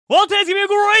Well, today's gonna be a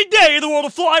great day in the world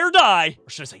of Fly or Die. Or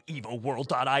should I say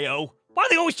EvoWorld.io? Why are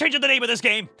they always changing the name of this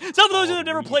game? So for those who have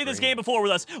never played this game before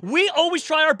with us, we always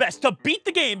try our best to beat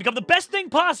the game, become the best thing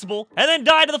possible, and then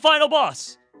die to the final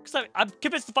boss. Because I'm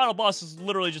convinced the final boss is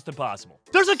literally just impossible.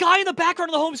 There's a guy in the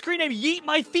background of the home screen named Yeet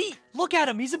My Feet. Look at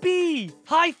him, he's a bee.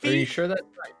 Hi, Feet. Are you sure that's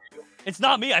right? It's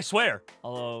not me, I swear.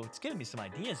 Although, it's giving me some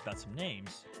ideas about some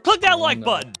names. Click that like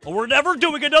button, or we're never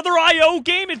doing another IO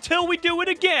game until we do it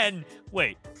again.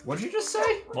 Wait. What did you just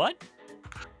say? What?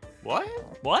 What?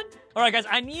 What? All right, guys,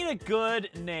 I need a good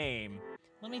name.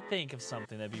 Let me think of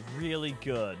something that'd be really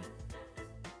good.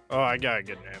 Oh, I got a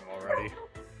good name already.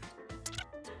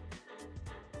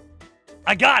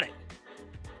 I got it.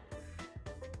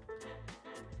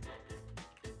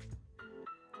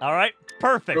 All right,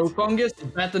 perfect. Toe fungus,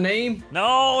 is that the name?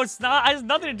 No, it's not. It has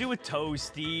nothing to do with toes,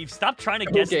 Steve. Stop trying to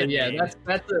guess the name.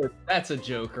 that's a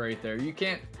joke right there. You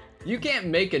can't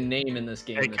make a name in this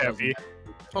game. Hey, that doesn't Kevy. have-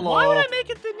 Hello. Why would I make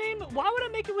it the name? Why would I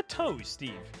make it with toes,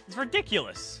 Steve? It's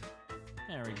ridiculous.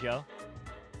 There we go.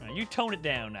 All right, you tone it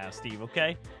down now, Steve,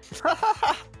 okay? All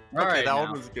right, that now.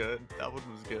 one was good. That one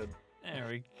was good. There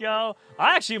we go.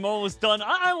 I actually am almost done.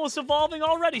 I'm almost evolving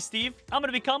already, Steve. I'm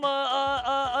gonna become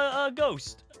a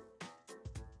ghost.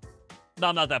 No,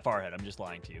 I'm not that far ahead. I'm just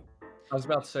lying to you. I was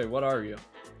about to say, what are you?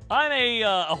 I'm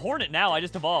a hornet now. I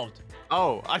just evolved.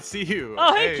 Oh, I see you.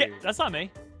 Oh, hey, Cap. That's not me.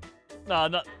 No,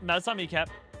 that's not me, Cap.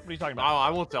 What are you talking Oh, about? I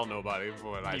won't tell nobody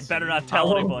what I You see. better not I tell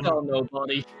won't anyone. tell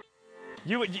nobody.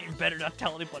 You better not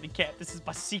tell anybody, Cap. This is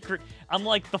my secret. I'm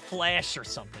like the Flash or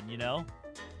something, you know?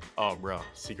 Oh, bro,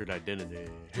 secret identity.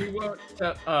 You won't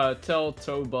tell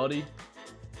Toe Buddy.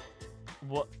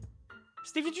 What?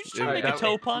 Steve, did you just Yeah, try to make a that-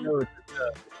 toe pun? No,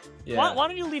 yeah. Why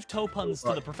don't you leave toe puns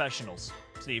to the professionals,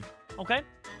 Steve? Okay?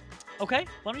 Okay?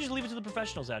 Why don't you just leave it to the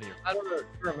professionals out here? I don't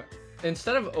know.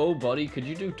 Instead of Oh Buddy, could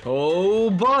you do Toe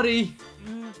Buddy?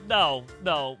 No.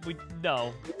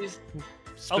 Please?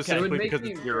 Specifically It would make because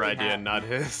me it's your really idea, happy. not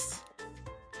his.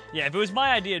 Yeah, if it was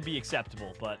my idea, it'd be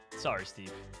acceptable, but sorry,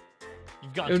 Steve.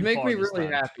 You've gone It would too make far me this really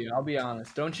time. happy, I'll be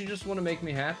honest. Don't you just want to make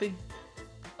me happy?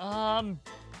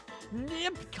 Yeah,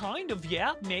 kind of,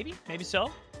 yeah, maybe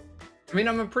so. I mean,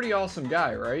 I'm a pretty awesome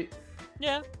guy, right?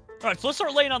 Yeah. All right, so let's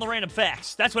start laying on the random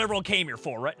facts. That's what everyone came here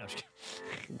for, right? No, I'm just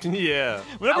kidding. Yeah.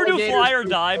 Whenever we do Alligators Fly or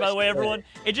poop Die, by the way, twice a everyone, day.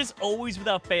 it just always,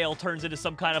 without fail, turns into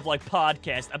some kind of, like,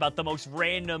 podcast about the most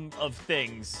random of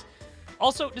things.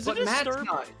 Also, does But it Matt's disturb...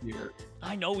 not here.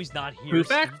 I know he's not here. Poo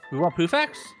facts? We want poo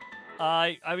facts?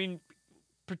 I mean,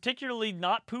 particularly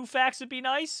not poo facts would be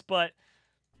nice, but...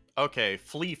 Okay,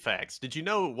 flea facts. Did you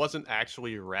know it wasn't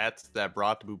actually rats that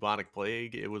brought the bubonic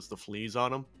plague? It was the fleas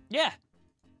on them. Yeah.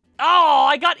 Oh,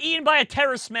 I got eaten by a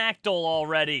pterodactyl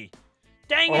already.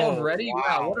 Dang it. Already? wow.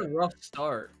 Wow, what a rough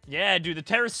start. Yeah, dude, the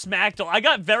pterodactyl. I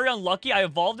got very unlucky. I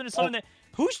evolved into something that...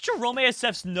 Who's Jerome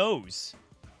ASF's nose?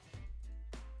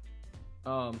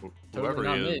 Whoever totally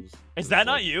not he me. is. Is that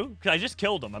not you? Because I just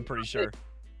killed him, I'm pretty sure.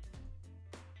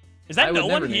 Is that I no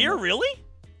would one never name here, him. really?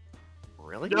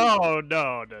 Really? No. Oh,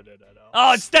 it's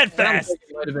I don't steadfast. think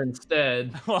it might have been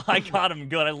Stead. Well, I got him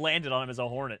good. I landed on him as a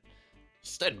hornet.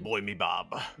 Stead boy me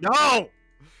Bob. No!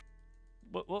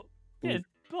 What? Yeah,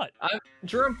 what?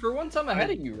 Jerome, for once I'm ahead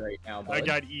of you right now, bud. I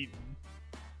got eaten.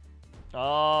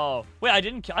 Oh. Wait, I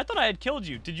didn't... I thought I had killed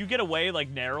you. Did you get away, like,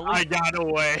 narrowly? I got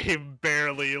away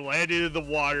barely, landed in the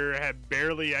water, had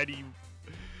barely any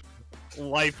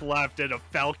life left, and a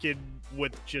falcon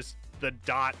with just the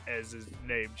dot as his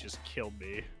name just killed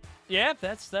me. Yeah,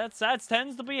 that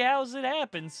tends to be how it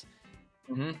happens.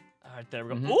 Mm-hmm. All right, there we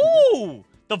go. Mhm. Ooh!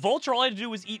 The vulture, all I had to do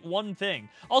was eat one thing.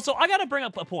 Also, I gotta bring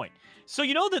up a point. So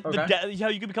you know how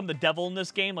you can become the devil in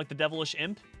this game, like the devilish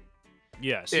imp?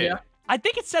 Yes. Yeah. I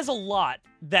think it says a lot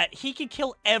that he can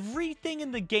kill everything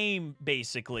in the game,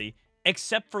 basically,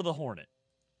 except for the hornet.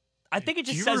 I think it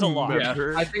just Do you says a lot.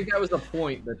 remember- Yeah, I think that was a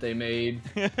point that they made.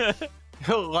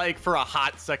 Like, for a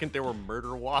hot second, there were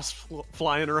murder wasps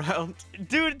flying around.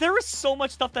 Dude, there was so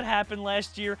much stuff that happened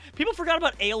last year. People forgot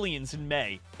about aliens in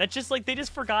May. That just, like, they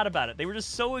just forgot about it. They were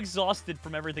just so exhausted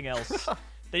from everything else.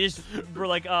 They just were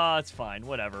like, oh, it's fine,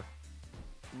 whatever.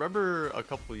 Remember a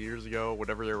couple of years ago,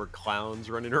 whenever there were clowns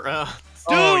running around? Dude,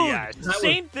 Oh, yeah.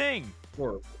 same thing.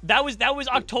 Horrible. That was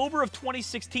October of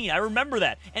 2016. I remember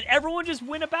that. And everyone just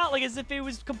went about like as if it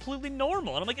was completely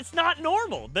normal. And I'm like, it's not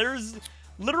normal. There's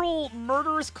literal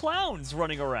murderous clowns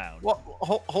running around. Well,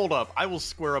 hold up. I will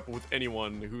square up with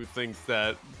anyone who thinks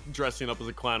that dressing up as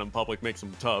a clown in public makes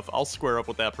them tough. I'll square up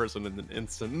with that person in an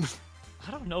instant. I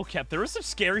don't know, Kep. There were some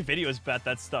scary videos about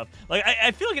that stuff. Like,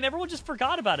 I feel like everyone just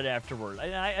forgot about it afterward.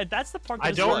 That's the part that I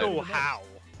was don't really know bad. how.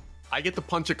 I get to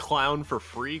punch a clown for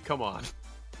free? Come on.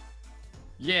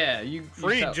 Yeah,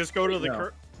 Free, tell- just go to no.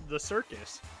 the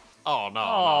circus. Oh no,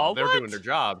 Oh, no. They're what? doing their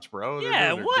jobs, bro. They're Yeah,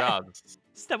 doing their what? jobs.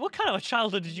 Steph, what kind of a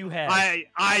childhood did you have?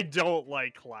 I don't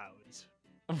like clowns.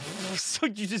 So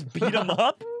you just beat him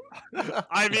up?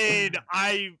 I mean,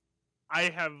 I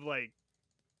have like,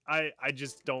 I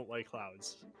just don't like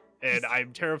clowns, and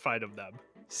I'm terrified of them.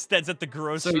 Stead's at the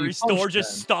grocery store punched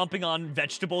just them. stomping on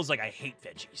vegetables like, I hate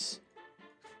veggies.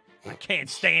 I can't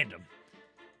stand them.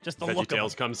 Just the look of VeggieTales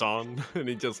them. comes on, and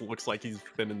he just looks like he's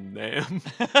been in Nam.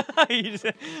 He just,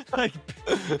 like,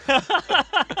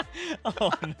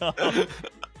 oh no.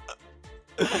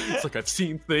 It's like I've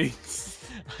seen things.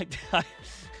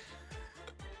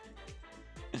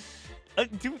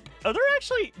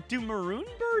 Do maroon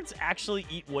birds actually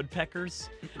eat woodpeckers?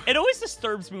 It always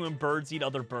disturbs me when birds eat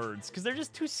other birds, because they're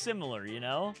just too similar, you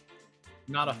know?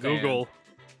 Not a fan. Google.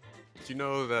 Do you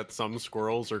know that some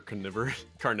squirrels are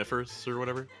carnivorous or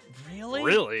whatever? Really?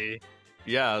 Really?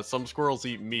 Yeah, some squirrels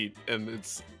eat meat, and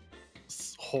it's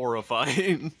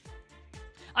horrifying.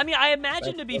 I mean, I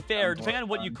imagine, That to be does fair, sound depending on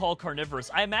what you horrifying. call carnivorous,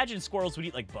 I imagine squirrels would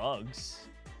eat, like, bugs.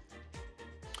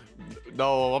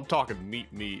 No, I'm talking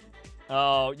meat.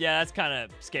 Oh, yeah, that's kind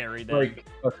of scary, then. Like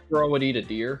a squirrel would eat a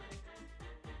deer.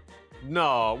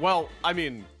 No, well, I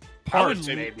mean, I would parts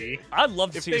maybe. I'd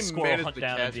love to If see a they squirrel manage hunt to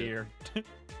down a catch it. deer.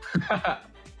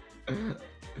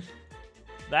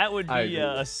 That would I be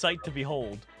agree. a sight to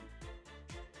behold.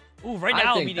 Ooh, right I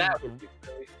now think that would be I'm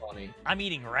really funny.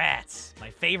 eating rats. My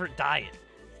favorite diet.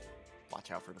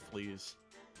 Watch out for the fleas.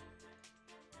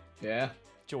 Yeah.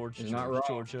 George, He's not George, wrong.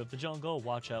 George of the jungle.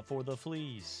 Watch out for the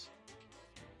fleas.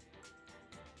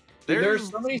 Dude, there's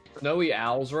so many snowy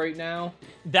owls right now.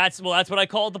 That's what I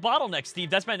call the bottleneck, Steve.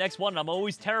 That's my next one, and I'm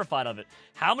always terrified of it.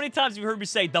 How many times have you heard me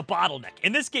say the bottleneck?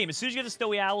 In this game, as soon as you get the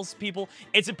snowy owls, people,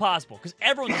 it's impossible, because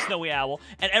everyone's a snowy owl,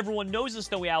 and everyone knows the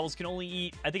snowy owls can only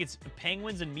eat, I think it's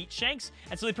penguins and meat shanks,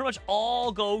 and so they pretty much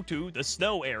all go to the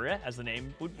snow area, as the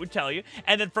name would tell you,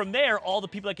 and then from there, all the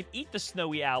people that can eat the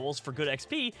snowy owls for good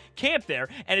XP camp there,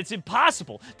 and it's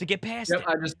impossible to get past Yep, it.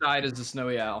 I just died as a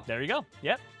snowy owl. There you go.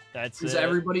 Yep. That's Because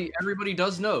everybody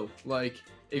does know. Like,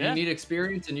 if Yeah. you need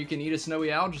experience and you can eat a snowy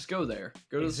owl, just go there.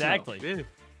 Go to exactly. the snow.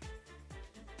 Yeah.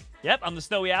 Yep, I'm the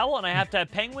snowy owl, and I have to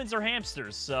have penguins or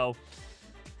hamsters, so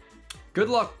Good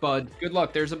luck, bud. Good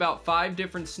luck. There's about 5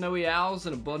 different snowy owls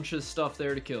and a bunch of stuff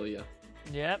there to kill you.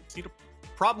 yep. See, the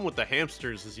problem with the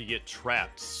hamsters is you get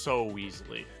trapped so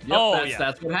easily. Yep, Oh,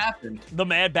 that's what happened. The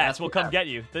mad bats That's will what come happened. get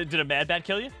you. Did a mad bat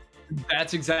kill you?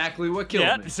 That's exactly what killed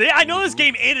Yeah. me. See, I know this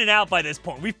game in and out by this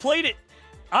point. We've played it.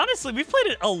 Honestly, we've played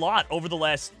it a lot over the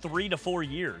last 3 to 4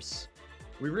 years.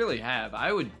 We really have.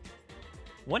 I would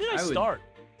When did I I would start?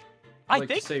 like I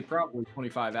think to say probably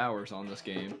 25 hours on this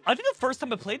game. the first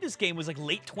time I played this game was like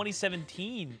late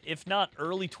 2017, if not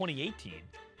early 2018.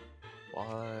 What?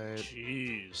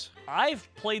 Jeez.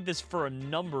 I've played this for a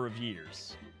number of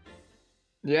years.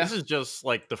 Yeah. This is just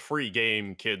like the free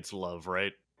game kids love,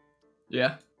 right?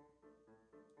 Yeah.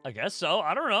 I guess so.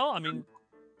 I don't know. I mean,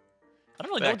 I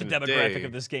don't really know Back what the in the demographic day.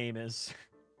 of this game is.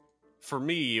 For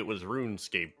me, it was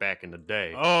RuneScape back in the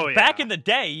day. Oh yeah. Back in the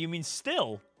day, you mean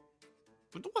still?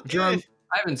 But what? Jerome,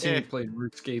 I haven't seen Eh. you play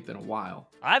RuneScape in a while.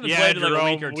 I haven't yeah, played in like Jerome,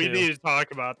 a week or we two. need to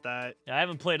talk about that. I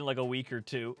haven't played in like a week or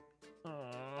two.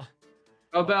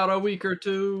 About a week or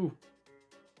two.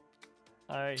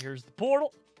 All right, here's the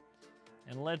portal.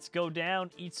 And let's go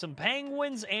down, eat some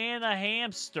penguins and a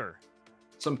hamster.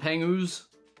 Some pengus.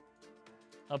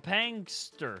 A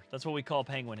pangster. That's what we call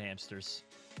penguin hamsters.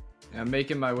 I'm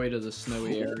making my way to the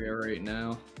snowy area right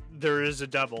now. There is a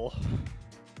devil.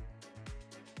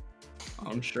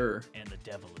 I'm sure. And the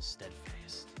devil is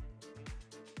steadfast.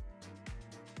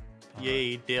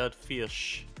 Yay, dead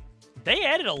fish. They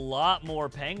added a lot more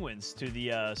penguins to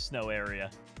the snow area.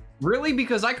 Really?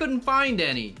 Because I couldn't find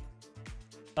any.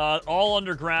 All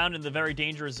underground in the very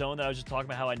dangerous zone that I was just talking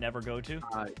about how I never go to.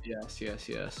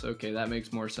 Yes. Okay, that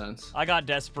makes more sense. I got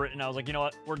desperate and I was like, you know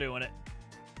what? We're doing it.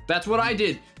 That's what I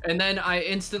did. And then I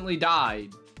instantly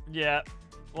died. Yeah.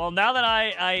 Well, now that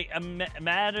I am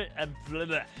mad,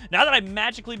 now that I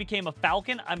magically became a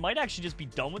falcon, I might actually just be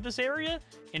done with this area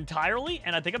entirely,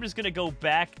 and I think I'm just gonna go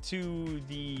back to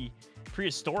the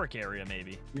prehistoric area,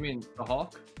 maybe. You mean the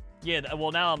hawk? Yeah.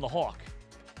 Well, now I'm the Hawk.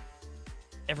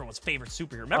 Everyone's favorite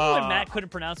superhero. Remember when Matt couldn't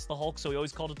pronounce the Hulk, so he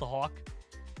always called it the Hawk?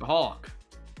 The hawk.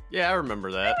 Yeah, I remember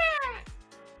that.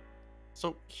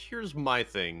 So here's my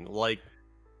thing. Like,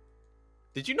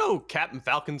 did you know Captain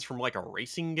Falcon's from like a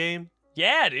racing game?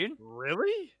 Yeah, dude.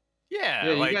 Really? Yeah,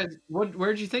 Yeah, like, you guys.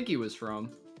 Where'd you think he was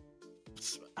from?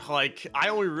 like I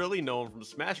only really know him from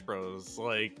Smash Bros.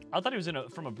 Like, I thought he was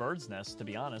from a bird's nest, to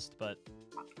be honest, but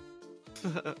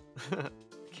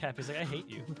Cap is like, I hate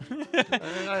you.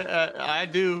 I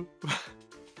do.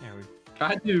 There we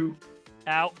I do.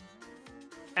 Ow.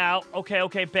 Ow. Okay,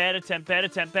 okay. Bad attempt, bad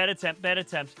attempt, bad attempt, bad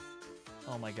attempt.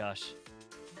 Oh my gosh.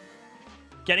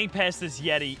 Getting past this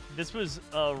Yeti, this was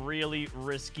a really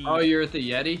risky... Oh, you're at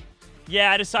the Yeti?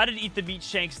 Yeah, I decided to eat the meat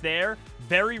shanks there.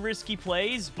 Very risky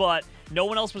plays, but no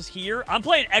one else was here. I'm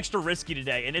playing extra risky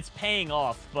today, and it's paying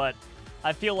off, but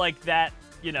I feel like that,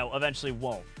 you know, eventually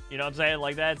won't. You know what I'm saying?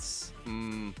 Like, that's...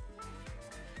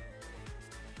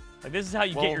 Like, this is how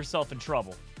you get yourself in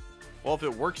trouble. Well, if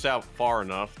it works out far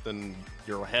enough, then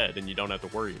you're ahead, and you don't have to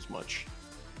worry as much.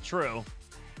 True.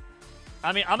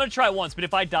 I mean, I'm going to try once, but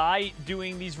if I die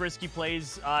doing these risky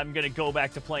plays, I'm going to go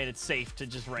back to playing it safe to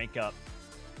just rank up.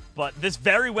 But this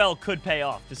very well could pay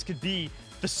off. This could be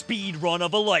the speed run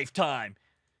of a lifetime.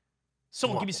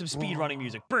 Someone give me some speed running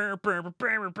music. Steve, is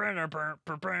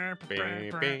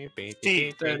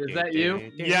that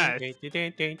you? Yes.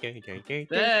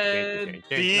 Dead.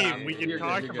 Steve, we can You're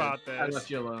talk good, you're about good. I this. left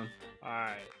you alone.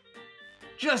 Alright.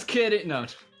 Just kidding. No.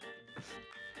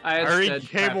 I already said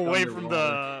came trapped away from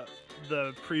underwater.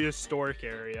 the prehistoric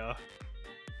area.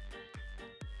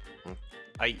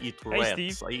 I eat Hey, rats.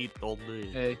 Steve. I eat all day.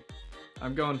 Hey,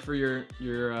 I'm going for your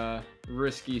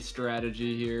risky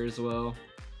strategy here as well.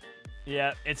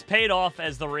 Yeah, it's paid off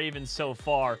as the Ravens so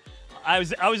far. I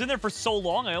was in there for so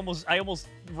long, I almost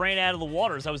ran out of the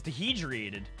waters. I was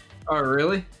dehydrated. Oh,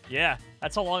 really? Yeah,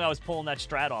 that's how long I was pulling that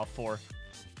strat off for.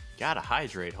 Gotta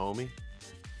hydrate, homie.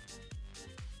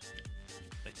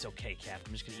 It's okay, Cap.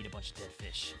 I'm just gonna eat a bunch of dead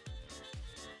fish.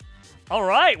 All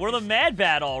right, we're the Mad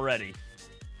Bat already.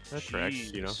 That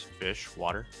tracks, you know, Jeez. fish,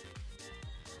 water.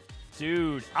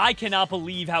 Dude, I cannot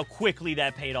believe how quickly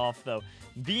that paid off, though.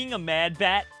 Being a Mad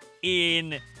Bat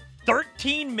in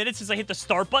 13 minutes since I hit the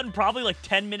start button, probably like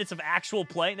 10 minutes of actual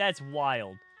play, that's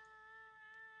wild.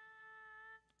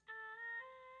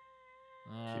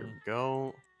 Here we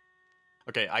go.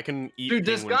 Okay, I can eat. Dude,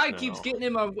 this penguins guy now. keeps getting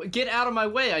in my. Get out of my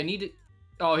way! I need it.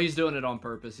 Oh, he's doing it on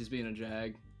purpose. He's being a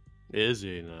jag. Is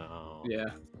he now?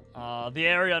 Yeah. The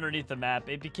area underneath the map,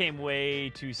 it became way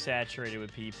too saturated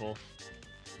with people.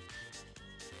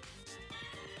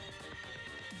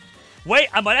 Wait,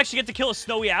 I might actually get to kill a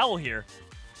snowy owl here.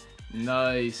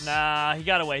 Nice. Nah, he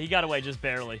got away. He got away just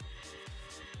barely.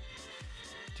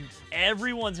 Dude,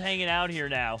 everyone's hanging out here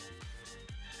now.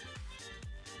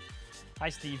 Hi,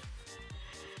 Steve.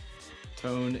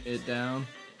 Tone it down.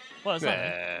 Well, it's not.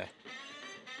 Yeah.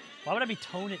 Why would I be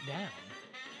tone it down?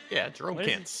 Yeah, Jerome What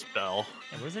is can't it? spell.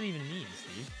 Yeah, what does that even mean,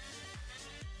 Steve?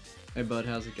 Hey, bud,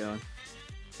 how's it going?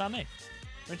 It's not me. What are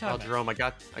you Well, talking about?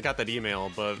 Jerome, I got that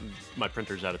email, but my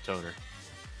printer's out of toner.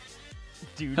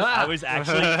 Dude, I was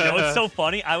actually, you know what's so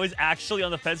funny? I was actually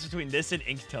on the fence between this and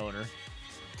ink toner.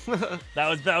 That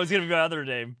was gonna be my other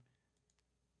name.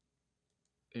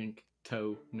 Ink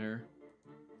toner.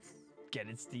 Get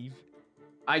it, Steve?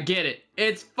 I get it.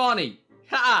 It's funny.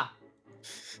 Ha!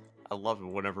 I love it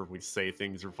whenever we say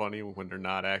things are funny when they're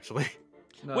not actually.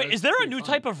 No, Wait, it's is there a pretty new fun.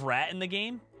 type of rat in the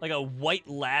game? Like a white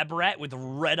lab rat with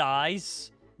red eyes?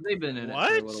 They've been in it for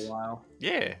What? a little while.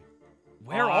 Yeah.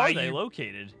 Where Oh, are they you-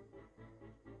 located?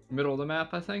 Middle of the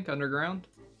map, I think, underground.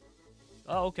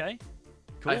 Oh, okay.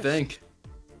 Cool. I think.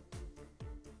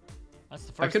 That's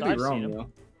the I first could be I've wrong seen 'em.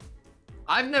 though.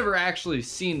 I've never actually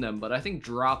seen them, but I think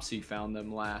Dropsy found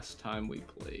them last time we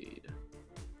played.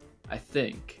 I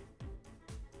think.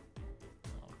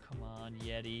 Oh, come on,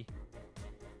 Yeti.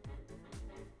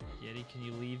 Yeti, can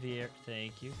you leave the air?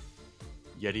 Thank you.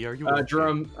 Yeti, are you okay?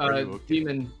 Drum, Are you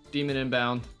okay? demon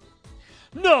inbound.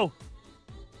 No!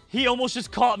 He almost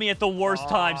just caught me at the worst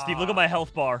time, Steve. Look at my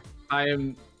health bar.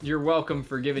 You're welcome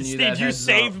for giving you Steve, that you heads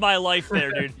saved up. my life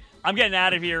there, dude. I'm getting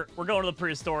out of here. We're going to the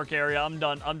prehistoric area. I'm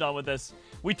done. I'm done with this.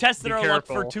 We tested Be our luck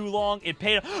for careful. too long. It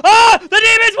paid. Ah! The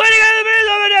demon's winning!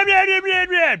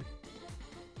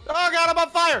 Oh god, I'm on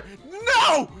fire!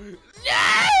 No!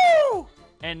 No!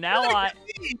 And now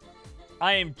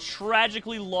I am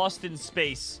tragically lost in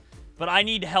space. But I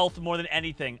need health more than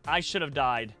anything. I should have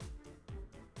died.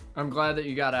 I'm glad that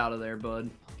you got out of there, bud.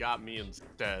 Got me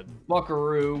instead.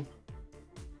 Buckaroo.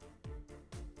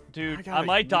 Dude, I gotta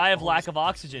might eat die of all lack this- of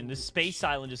oxygen. This space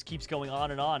island just keeps going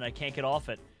on and on. I can't get off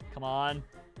it. Come on.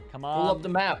 Come Pull on. up the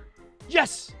map.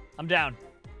 Yes! I'm down.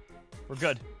 We're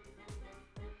good.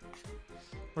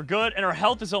 We're good, and our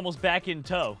health is almost back in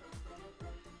tow.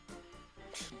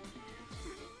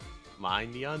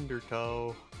 Mind the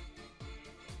undertow.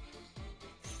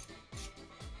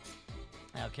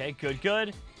 Okay, good,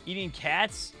 good. Eating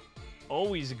cats,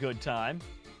 always a good time.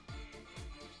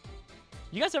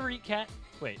 You guys ever eat cat?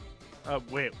 Wait,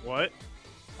 Wait, what?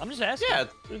 I'm just asking. Yeah,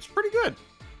 it's pretty good.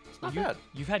 It's Not bad.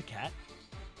 You've had cat?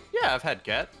 Yeah, I've had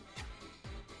cat.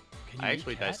 Can you I eat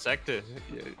actually cat? dissected.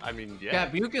 I mean, yeah.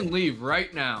 Cap, you can leave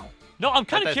right now. No, I'm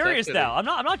kind of That's curious actually- now. I'm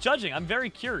not judging. I'm very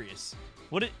curious.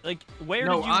 What it like? Where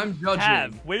No, did you I'm judging.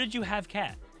 have? Where did you have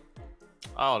cat?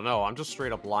 Oh no, I'm just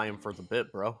straight up lying for the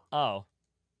bit, bro. Oh,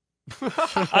 I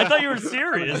thought you were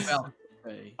serious.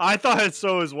 I thought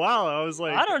so as well. I was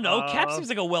like, I don't know. Cap seems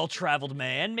like a well-traveled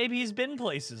man. Maybe he's been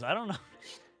places. I don't know.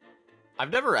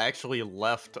 I've never actually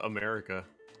left America,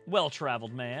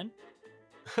 Well-traveled man.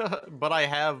 but I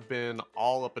have been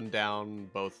all up and down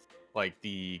both like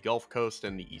the Gulf Coast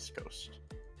and the East Coast.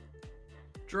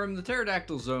 Jerome, the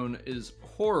pterodactyl zone is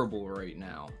horrible right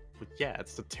now. But yeah,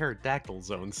 it's the pterodactyl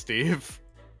zone, Steve.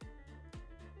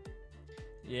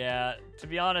 Yeah, to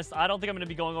be honest, I don't think I'm going to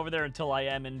be going over there until I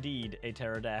am indeed a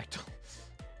pterodactyl.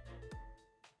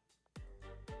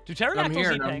 Do pterodactyls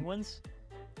here, eat and penguins?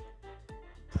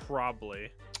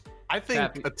 probably. I think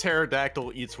Happy. a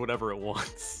pterodactyl eats whatever it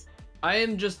wants. I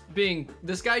am just being...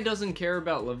 This guy doesn't care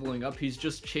about leveling up. He's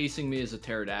just chasing me as a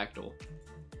pterodactyl.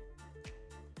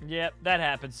 Yep, that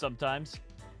happens sometimes.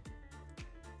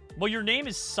 Well, your name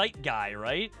is Sight Guy,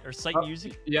 right? Or Sight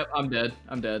Music? Yep, I'm dead.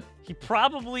 I'm dead. He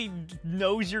probably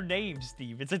knows your name,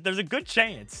 Steve. It's like there's a good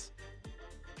chance.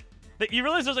 That you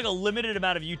realize there's like a limited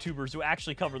amount of YouTubers who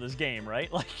actually cover this game,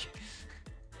 right? Like,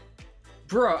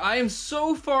 Bro, I am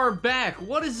so far back.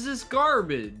 What is this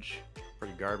garbage?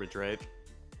 Pretty garbage, right?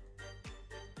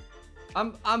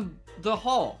 I'm the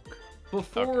Hawk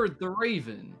before the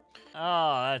Raven.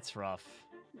 oh, that's rough.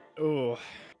 Oh,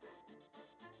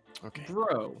 Okay.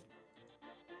 Bro.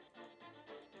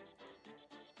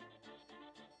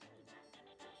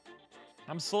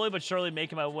 I'm slowly but surely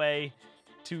making my way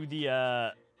to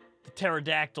the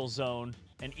pterodactyl zone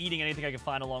and eating anything I can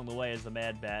find along the way as the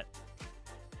Mad Bat.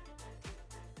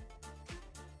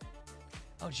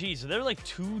 Oh, geez, are there like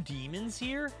 2 demons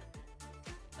here?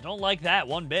 I don't like that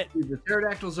one bit. Dude, the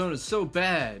pterodactyl zone is so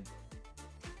bad.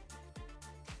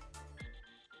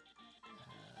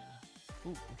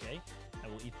 Ooh, okay. I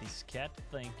will eat this cat.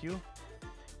 Thank you.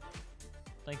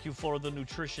 Thank you for the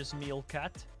nutritious meal,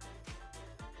 cat.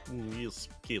 Yes,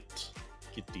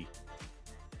 kitty.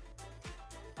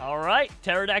 All right,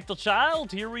 pterodactyl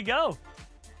child, here we go.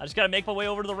 I just got to make my way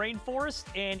over to the rainforest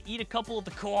and eat a couple of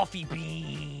the coffee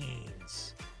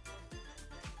beans.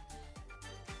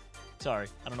 Sorry,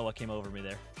 I don't know what came over me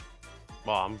there.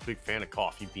 Well, I'm a big fan of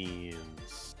coffee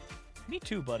beans. Me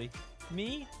too, buddy.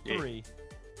 Me Yeah. 3.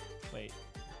 Wait.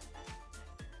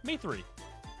 Me 3.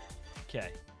 Okay.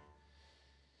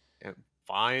 And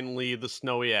finally, the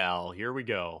snowy owl. Here we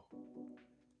go.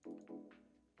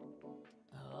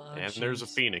 Oh, And there's a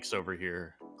jeez. phoenix over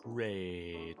here.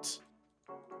 Great.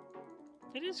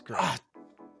 It is great. Ah,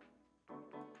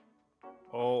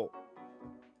 oh,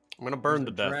 I'm gonna burn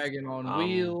to There's a death. Dragon on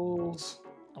wheels.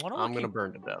 I wonder I'm what gonna came-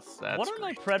 burn to death. That's what are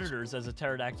my great. predators as a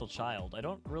pterodactyl child? I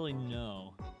don't really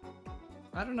know.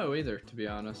 I don't know either, to be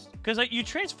honest. Because like, you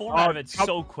transform Oh, out of it how-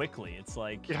 so quickly. It's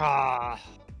like... ah,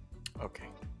 Okay.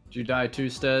 Did you die too,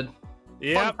 Stead?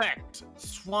 yeah. Fun fact: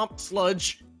 swamp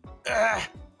sludge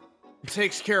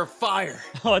takes care of fire.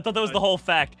 Oh, I thought that was the whole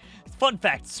fact. Fun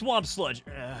fact, swamp sludge.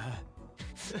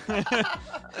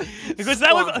 Because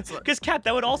that Swamp would... sludge. Because, Cat,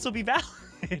 that would also be valid.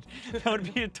 That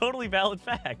would be a totally valid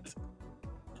fact.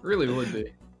 Really would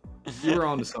be. You were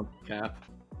onto something, Cap.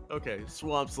 Okay,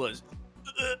 swamp sludge.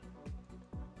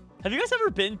 Have you guys ever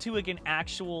been to like an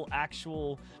actual,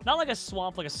 not like a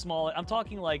swamp, like a small, I'm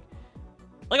talking like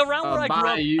around where I grew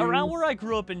bayou? up, around where I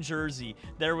grew up in Jersey,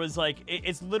 there was like,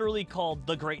 it's literally called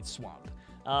the Great Swamp.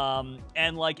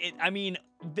 And like, I mean,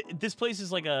 this place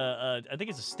is like I think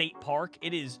it's a state park.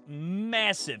 It is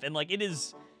massive. And like, it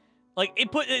is like,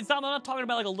 I'm not talking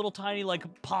about like a little tiny like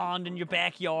pond in your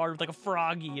backyard with like a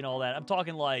froggy and all that. I'm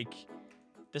talking like,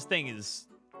 this thing is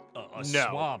a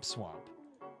No. swamp.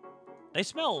 They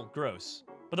smell gross,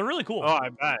 but they're really cool. Oh, I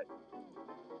bet.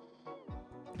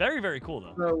 Very, very cool,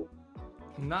 though. So,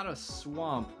 not a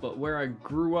swamp, but where I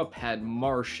grew up had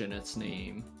marsh in its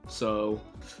name. So,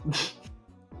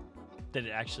 Did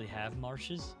it actually have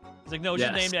marshes? It's like, no, it's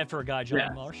just Yes. named after a guy, John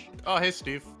Yes. Marsh. Oh, hey,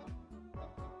 Steve.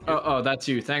 oh, that's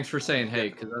you. Thanks for saying hey,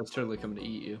 because I was totally coming to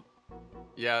eat you.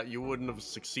 Yeah, you wouldn't have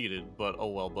succeeded, but oh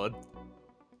well, bud.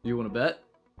 You want to bet?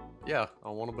 Yeah, I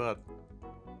want to bet.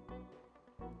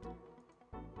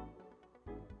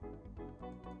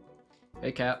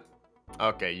 Hey, Cap.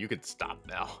 Okay, you could stop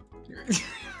now.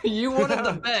 You wanted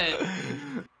to bet.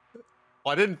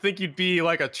 Well, I didn't think you'd be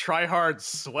like a try-hard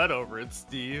sweat over it,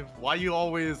 Steve. Why you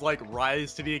always like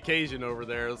rise to the occasion over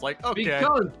there? It's like, okay.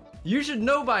 Because you should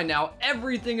know by now,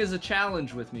 everything is a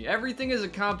challenge with me. Everything is a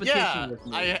competition Yeah, with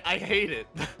me. I hate it.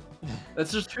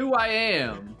 That's just who I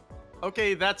am.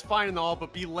 Okay, that's fine and all,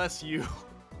 but be less you.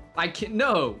 I can't.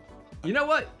 No. You know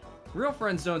what? Real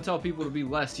friends don't tell people to be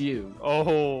less you.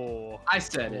 Oh. I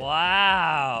said it.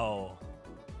 Wow.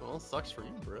 Well, sucks for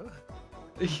you, bro.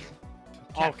 Oh,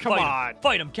 Cap, come fight on. him.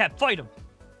 Fight him, Cap. Fight him.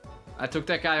 I took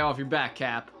that guy off your back,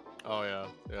 Cap. Oh yeah,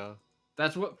 yeah.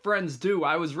 That's what friends do.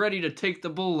 I was ready to take the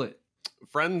bullet.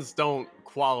 Friends don't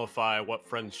qualify what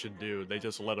friends should do. They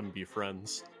just let them be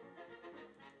friends.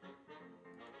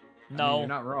 I mean, No. you're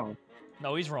not wrong.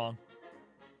 No, he's wrong.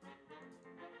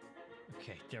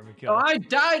 Okay, there we Oh, go. I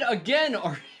died again.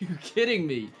 Are you kidding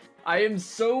me? I am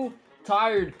so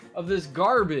tired of this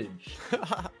garbage.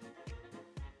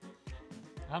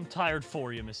 I'm tired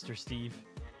for you, Mr. Steve.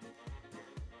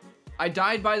 I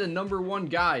died by the #1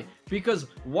 guy because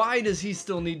why does he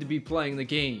still need to be playing the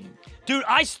game? Dude,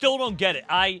 I still don't get it.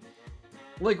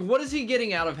 Like, what is he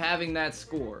getting out of having that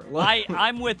score? Like,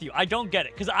 I'm with you. I don't get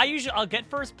it. Because I'll get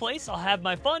first place, I'll have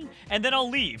my fun, and then I'll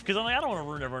leave. Because I'm like, I don't want to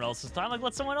ruin everyone else's time. Like,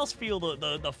 let someone else feel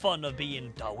the fun of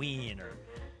being the winner.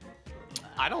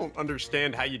 I don't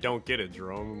understand how you don't get it,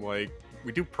 Jerome. Like,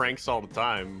 we do pranks all the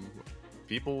time.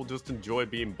 People just enjoy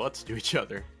being butts to each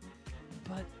other.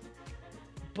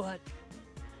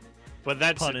 But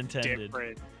that's pun intended.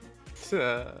 different.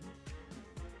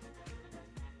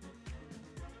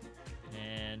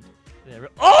 And there.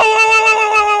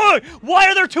 Oh, wait. Why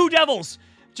are there 2 devils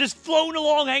just floating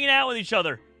along, hanging out with each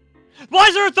other? Why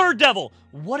is there a 3rd devil?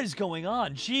 What is going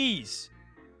on? Jeez.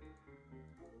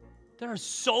 There are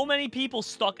so many people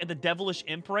stuck at the Devilish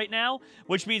Imp right now,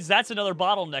 which means that's another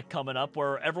bottleneck coming up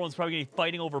where everyone's probably going to be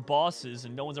fighting over bosses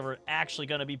and no one's ever actually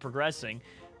going to be progressing.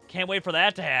 Can't wait for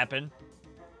that to happen.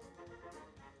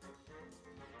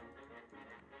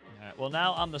 Alright, well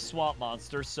now I'm the swamp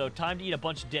monster, so time to eat a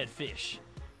bunch of dead fish.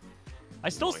 I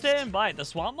still stand by it. The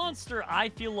swamp monster, I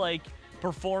feel like,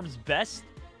 performs best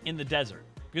in the desert.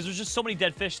 Because there's just so many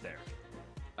dead fish there.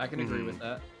 I can agree with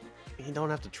that. You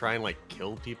don't have to try and, like,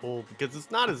 kill people, because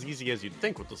it's not as easy as you'd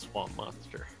think with the swamp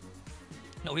monster.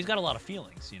 No, he's got a lot of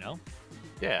feelings, you know?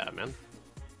 Yeah, man.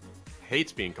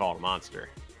 Hates being called a monster.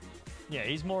 Yeah,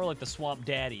 he's more like the swamp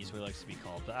daddy is what he likes to be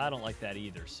called. But I don't like that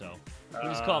either, so we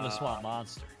just call him the swamp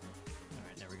monster.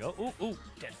 Alright, there we go. Ooh, ooh,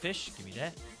 dead fish. Give me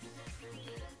that.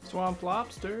 Swamp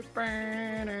lobster.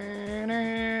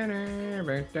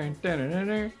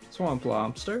 Swamp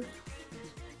lobster.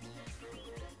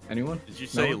 Anyone? Did you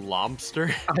say No one?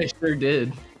 lobster? I sure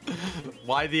did.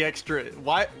 Why the extra?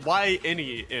 Why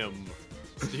any M,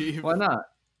 Steve? Why not?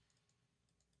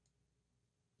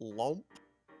 Lump?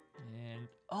 And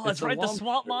oh, It's that's a right. The lump.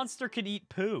 swamp monster could eat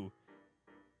poo.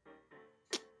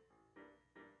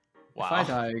 Wow. If I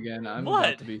die again, I'm What?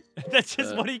 about to be. That's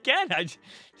just what he can. I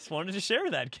just wanted to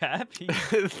share that, Cap.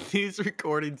 These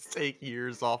recordings take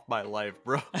years off my life,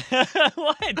 bro.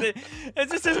 What?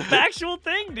 It's just a factual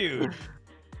thing, dude.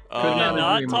 Could not you agree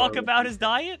not more talk with about you. his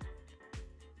diet?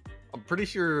 I'm pretty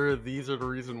sure these are the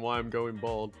reason why I'm going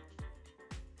bald.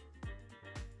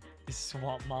 His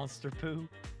swamp monster poo.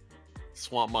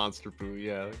 Swamp monster poo,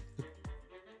 yeah.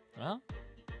 Well,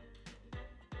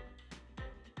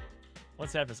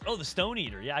 what's that? Oh, the stone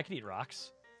eater. Yeah, I could eat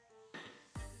rocks.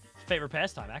 Favorite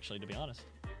pastime, actually, to be honest.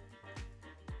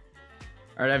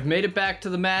 All right, I've made it back to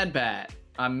the Mad Bat.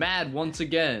 I'm mad once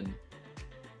again.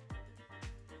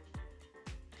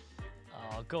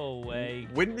 Oh, go away.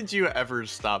 When did you ever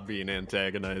stop being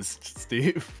antagonized,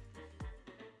 Steve?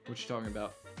 What you talking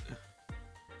about?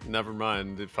 Never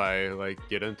mind. If I like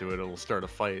get into it, it'll start a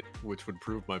fight, which would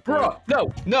prove my point.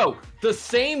 Bruh, no. The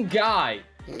same guy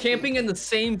camping in the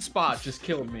same spot just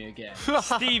killed me again.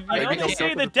 Steve, I you know think they I'll say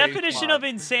go the for the face definition swap. of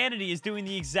insanity is doing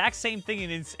the exact same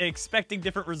thing and expecting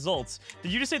different results.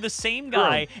 Did you just say the same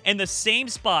guy in the same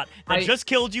spot that just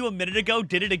killed you a minute ago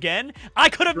did it again? I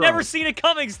could have never seen it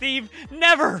coming, Steve.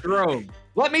 Never. Jerome,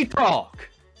 let me talk.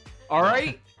 All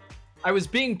right? I was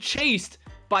being chased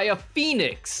by a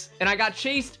phoenix, and I got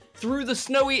chased through the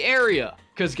snowy area.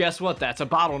 Because guess what? That's a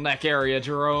bottleneck area,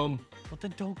 Jerome. Well,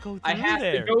 then don't go through I have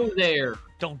there. to go there.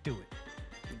 Don't do it.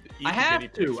 I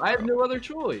have to. I have no other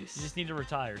choice. You just need to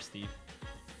retire, Steve.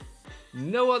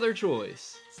 No other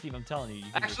choice. Steve, I'm telling you,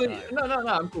 you can Actually, retire. no,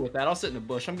 I'm cool with that. I'll sit in a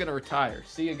bush. I'm gonna retire.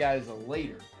 See you guys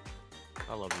later.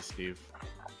 I love you, Steve.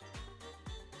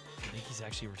 I think he's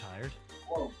actually retired.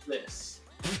 Oh, this.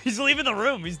 He's leaving the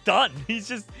room. He's done.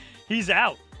 He's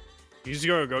out. He's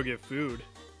gonna go get food.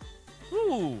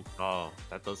 Ooh, Oh,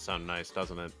 that does sound nice,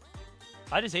 doesn't it?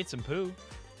 I just ate some poo.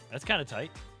 That's kind of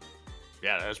tight.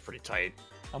 Yeah, that's pretty tight.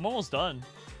 I'm almost done.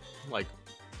 Like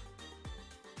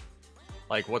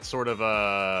what sort of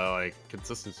like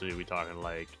consistency are we talking?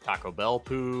 Like Taco Bell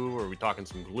poo, or are we talking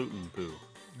some gluten poo?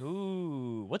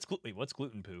 Ooh, what's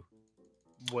gluten poo?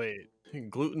 Wait.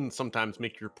 Gluten sometimes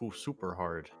make your poo super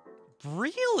hard.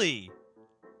 Really?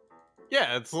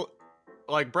 Yeah, it's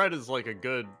like bread is like a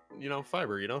good,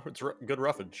 fiber, It's good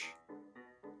roughage.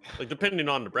 Like, depending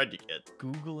on the bread you get.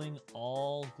 Googling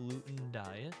all gluten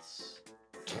diets.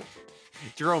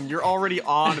 Jerome, you're already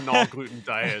on an all-gluten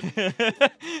diet.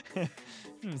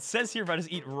 It says here if I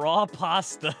just eat raw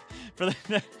pasta for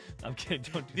the... I'm kidding,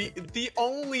 don't do that. The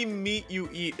only meat you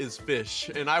eat is fish,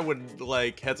 and I would,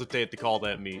 hesitate to call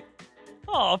that meat.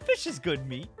 Oh, fish is good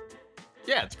meat.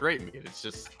 Yeah, it's great meat. It's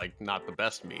just, not the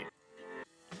best meat.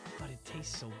 But it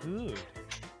tastes so good.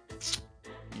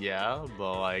 Yeah,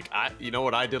 but, you know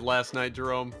what I did last night,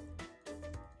 Jerome?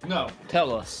 No,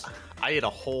 tell us. I ate a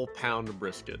whole pound of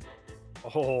brisket.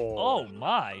 Oh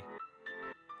my.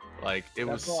 It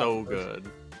was That's so awesome.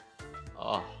 good.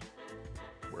 Oh,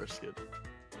 brisket.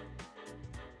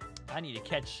 I need to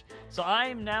catch... So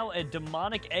I'm now a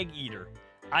demonic egg eater.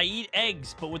 I eat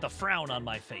eggs, but with a frown on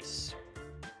my face.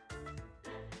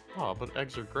 Oh, but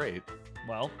eggs are great.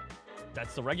 Well,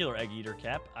 that's the regular egg eater,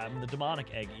 Cap. I'm the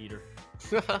demonic egg eater.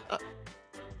 There That's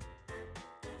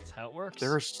how it works.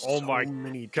 are so Oh my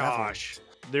many Gosh.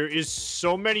 There is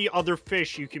so many other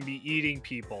fish you can be eating,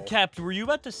 people. Cap, were you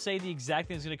about to say the exact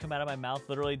thing that's going to come out of my mouth?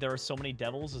 Literally, there are so many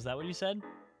devils. Is that what you said?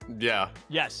 Yeah.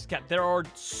 Yes, Cap. There are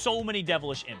so many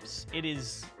devilish imps. It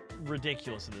is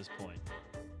ridiculous at this point.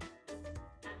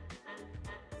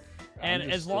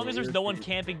 And as long as there's no one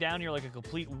camping down here like a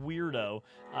complete weirdo,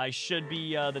 I should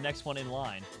be the next one in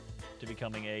line to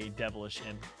becoming a devilish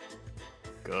imp.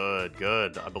 Good,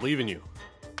 good. I believe in you.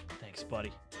 Thanks,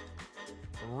 buddy.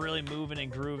 We're really moving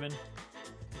and grooving.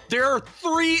 There are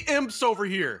 3 imps over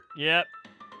here. Yep.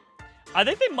 I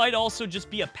think they might also just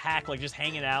be a pack, just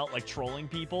hanging out, trolling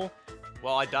people.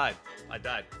 Well, I died. I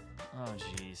died. Oh,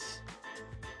 jeez.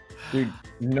 Dude,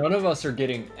 none of us are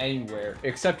getting anywhere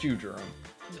except you, Jerome.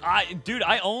 Dude,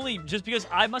 I only, just because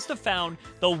I must have found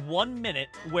the 1 minute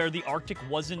where the Arctic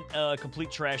wasn't a complete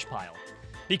trash pile.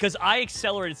 Because I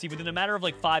accelerated, see, within a matter of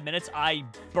 5 minutes, I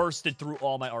bursted through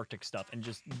all my Arctic stuff and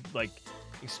just,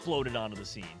 exploded onto the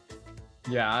scene.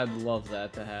 Yeah, I'd love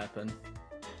that to happen.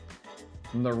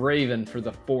 I'm the Raven for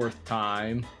the 4th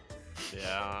time.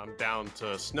 Yeah, I'm down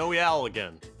to Snowy Owl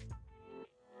again.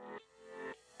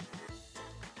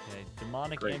 Okay,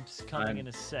 demonic Great. imps coming I'm in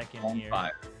a second On here.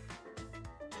 fire.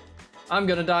 I'm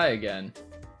gonna die again.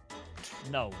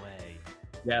 No way.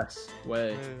 Yes,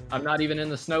 way. I'm not even in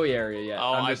the snowy area yet.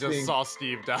 Oh, I'm I just being- saw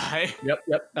Steve die. Yep,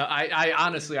 yep. I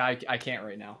honestly, I can't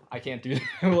right now. I can't do that.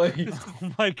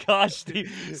 Oh my gosh,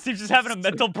 Steve. Steve's just having a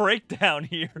mental breakdown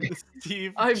here.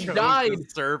 Steve I've chose died the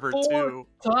server 4 too.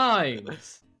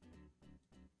 times.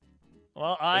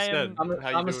 Well, I am... How you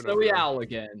I'm a doing snowy over there? owl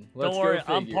again. Let's Don't worry,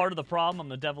 go I'm figure. part of the problem. I'm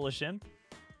the devilish imp.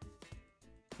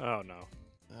 Oh, no.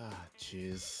 Ah,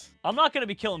 jeez. I'm not going to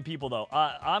be killing people, though.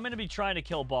 I'm going to be trying to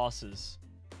kill bosses.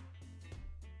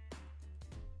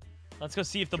 Let's go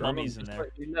see if the Jerome, mummy's in just there.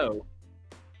 let you know,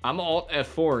 I'm alt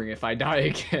F4ing if I die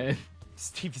again.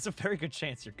 Steve, there's a very good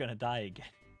chance you're going to die again.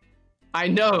 I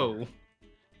know.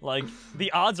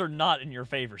 The odds are not in your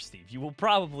favor, Steve. You will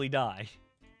probably die.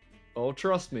 Oh,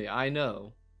 trust me, I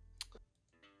know.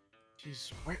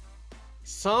 Jeez, where?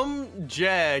 Some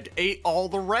jag ate all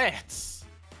the rats.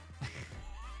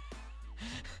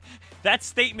 That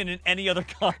statement in any other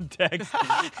context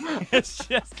is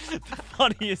just the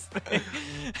funniest thing.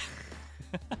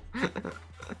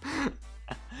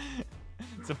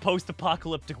 It's a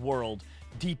post-apocalyptic world,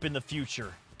 deep in the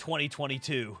future,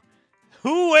 2022.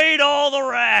 Who ate all the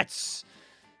rats?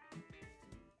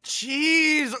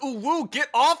 Jeez, ooh, woo, get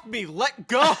off me, let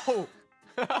go.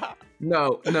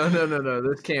 No.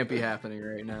 This can't be happening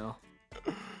right now.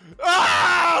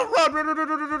 Ah!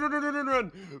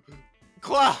 Run.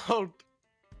 Cloud.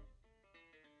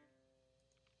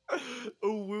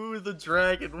 Ooh, woo, the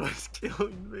dragon was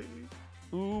killing me.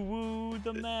 Ooh, woo,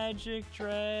 the magic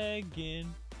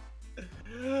dragon.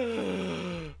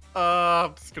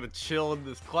 I'm just gonna chill in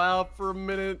this cloud for a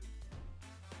minute.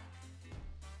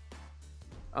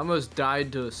 I almost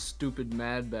died to a stupid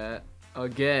mad bat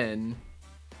again.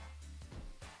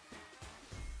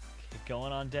 Keep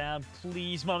going on down,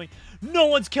 please, mummy. No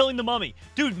one's killing the mummy.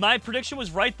 Dude, my prediction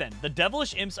was right then. The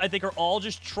devilish imps, I think, are all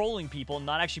just trolling people and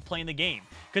not actually playing the game.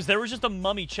 Because there was just a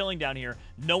mummy chilling down here,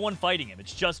 no one fighting him.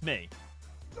 It's just me.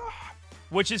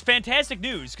 Which is fantastic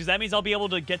news, because that means I'll be able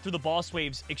to get through the boss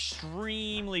waves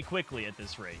extremely quickly at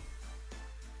this rate.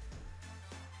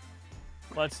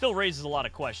 But it still raises a lot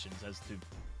of questions as to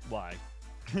why.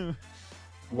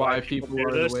 Why people do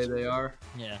are this? the way they are.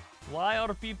 Yeah. Why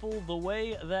are people the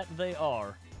way that they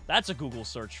are? That's a Google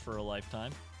search for a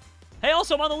lifetime. Hey,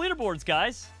 also, I'm on the leaderboards,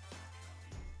 guys.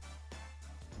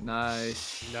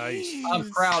 Nice. Nice.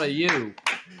 I'm proud of you.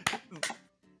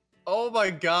 Oh my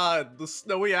god, the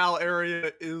Snowy Owl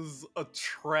area is a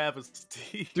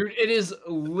travesty. Dude, it is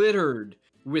littered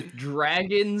with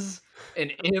dragons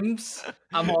and imps.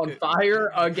 I'm on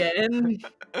fire again.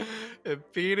 And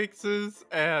phoenixes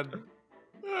and...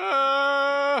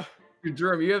 Dude,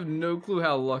 Jerome, you have no clue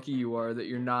how lucky you are that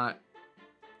you're not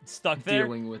Stuck there.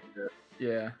 dealing with this.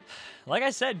 Yeah. Like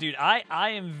I said, dude, I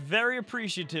am very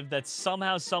appreciative that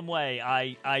somehow, some way,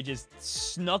 I just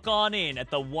snuck on in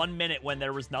at the 1 minute when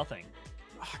there was nothing.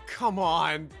 Oh, come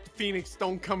on, Phoenix,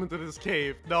 don't come into this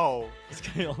cave. No.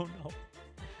 Oh no.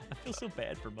 I feel so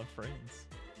bad for my friends.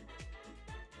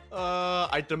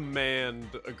 I demand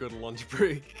a good lunch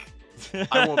break.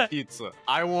 I want pizza.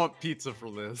 I want pizza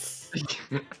for this.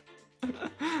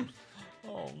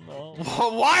 Oh no.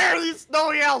 Why are these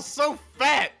snowy owls so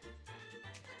fat?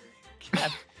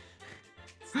 Cap.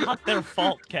 It's not their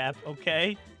fault, Cap,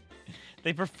 okay?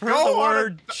 They prefer Go the on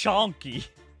word chonky,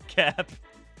 Cap.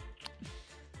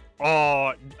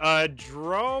 Oh,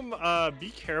 Jerome, be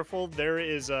careful. There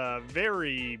is a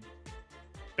very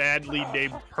badly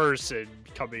named person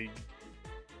coming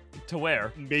To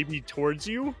where? maybe towards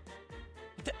you.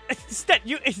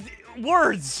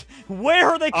 Words! Where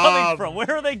are they coming from?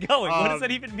 Where are they going? What does that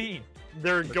um, even mean?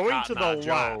 They're going to the Cotton Eye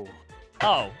Joe. left.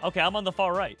 Oh, okay, I'm on the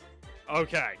far right.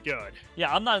 Okay, good.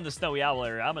 Yeah, I'm not in the Snowy Owl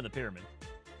area. I'm in the pyramid.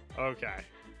 Okay.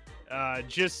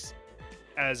 Just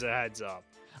as a heads up.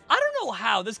 I don't know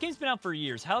how. This game's been out for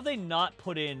years. How have they not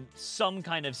put in some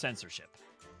kind of censorship?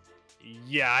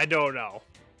 Yeah, I don't know.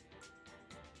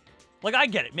 Like, I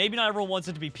get it. Maybe not everyone wants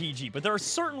it to be PG, but there are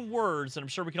certain words, and I'm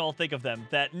sure we can all think of them,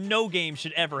 that no game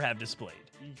should ever have displayed.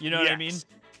 You know what I mean? Yes.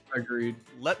 Agreed.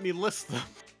 Let me list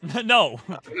them. No.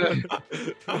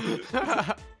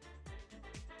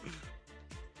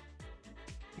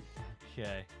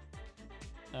 Okay.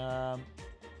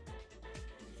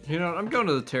 You know, I'm going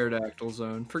to the pterodactyl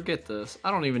zone. Forget this.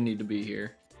 I don't even need to be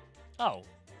here. Oh.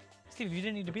 Steve, if you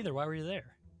didn't need to be there, why were you there?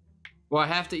 Well, I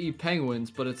have to eat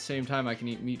penguins, but at the same time, I can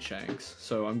eat meat shanks.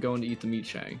 So I'm going to eat the meat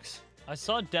shanks. I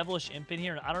saw a devilish imp in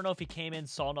here, and I don't know if he came in,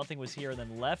 saw nothing was here, and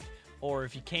then left, or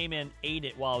if he came in, ate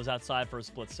it while I was outside for a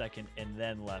split second, and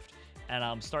then left. And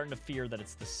I'm starting to fear that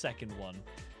it's the second one,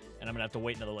 and I'm gonna have to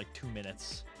wait another, like, 2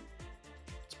 minutes.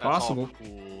 It's possible. That's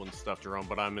all cool and stuff, Jerome,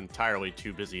 but I'm entirely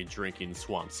too busy drinking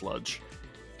swan sludge.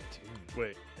 Dude,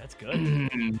 Wait. that's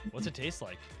good. What's it taste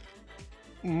like?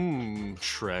 Mmm,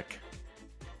 Shrek.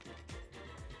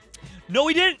 No,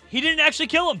 he didn't! He didn't actually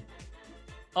kill him!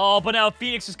 Oh, but now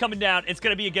Phoenix is coming down. It's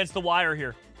gonna be against the wire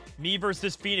here. Me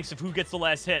versus Phoenix of who gets the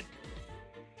last hit.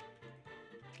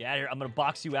 Get out of here. I'm gonna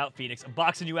box you out, Phoenix. I'm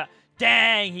boxing you out.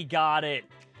 Dang, he got it.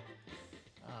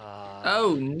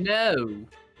 Oh, no.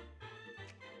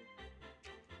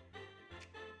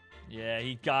 Yeah,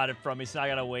 he got it from me, so I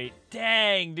gotta wait.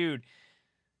 Dang, dude.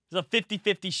 It was a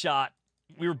 50-50 shot.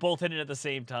 We were both hitting it at the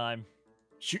same time.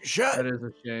 Shut. That is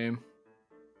a shame.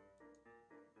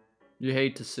 You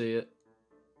hate to see it.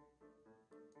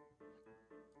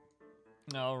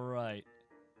 All right.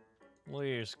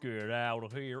 Let's get out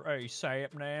of here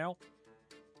ASAP now.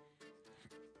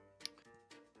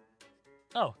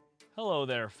 Oh, hello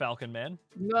there, Falcon Man.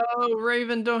 No,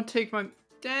 Raven, don't take my...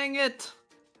 Dang it.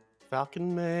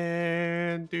 Falcon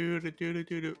Man. Doo doo doo doo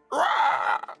doo doo.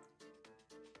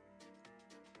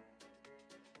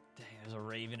 Dang, there's a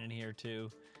raven in here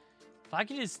too. If I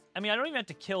can just, I mean, I don't even have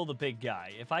to kill the big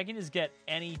guy. If I can just get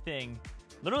anything,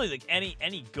 literally like any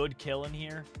good kill in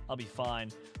here, I'll be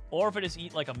fine. Or if I just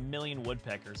eat like 1,000,000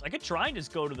 woodpeckers. I could try and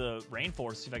just go to the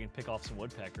rainforest, see if I can pick off some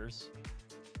woodpeckers.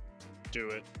 Do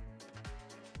it.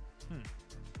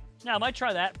 Now, I might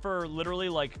try that for literally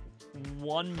like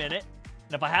 1 minute.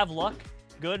 And if I have luck,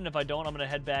 good. And if I don't, I'm gonna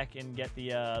head back and get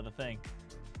the thing.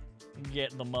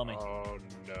 Get the mummy. Oh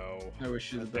no. I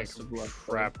wish you the I think best of I'm luck.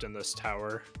 trapped in this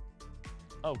tower.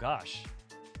 Oh gosh.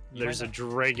 You There's a might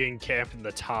dragon camp in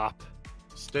the top.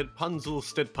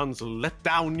 Stedpunzel, let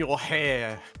down your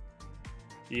hair.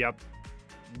 Yep.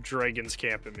 Dragon's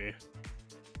camping me.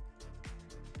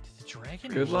 Did the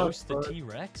dragon Good luck, roast the bud.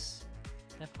 T-Rex?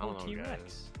 That I poor don't know, T-Rex.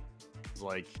 guys. It's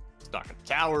like stuck in a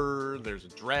tower. There's a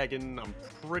dragon. I'm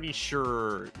pretty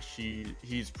sure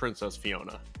he's Princess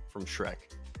Fiona from Shrek.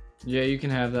 Yeah, you can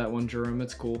have that one, Jerome.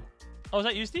 It's cool. Oh, is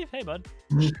that you, Steve? Hey, bud.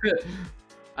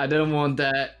 I don't want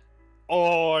that.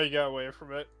 Oh, I got away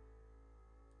from it.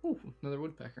 Ooh, another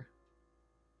woodpecker.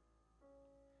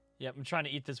 Yep, I'm trying to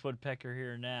eat this woodpecker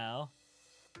here now.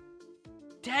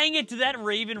 Dang it, did that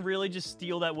raven really just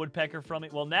steal that woodpecker from me?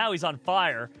 Well, now he's on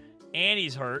fire, and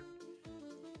he's hurt.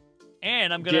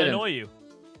 And I'm gonna annoy you.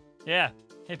 Yeah.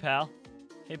 Hey, pal.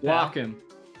 Hey, pal. Block him.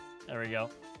 There we go.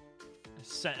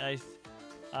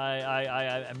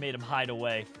 I made him hide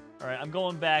away. All right, I'm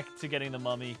going back to getting the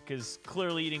mummy because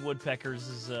clearly eating woodpeckers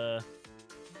is a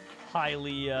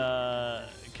highly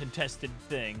contested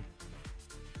thing.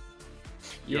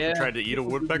 You ever tried to eat a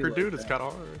woodpecker, dude? It's kind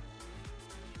of hard.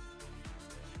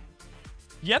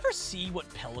 You ever see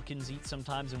what pelicans eat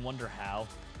sometimes and wonder how?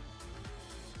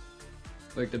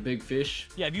 Like the big fish?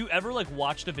 Yeah, have you ever, like,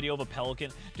 watched a video of a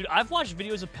pelican? Dude, I've watched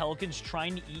videos of pelicans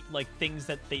trying to eat, like, things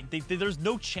that there's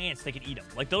no chance they could eat them.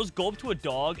 Like, those go up to a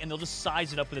dog, and they'll just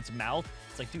size it up with its mouth.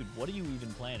 It's like, dude, what are you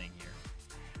even planning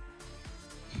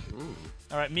here? Ooh.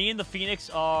 All right, me and the Phoenix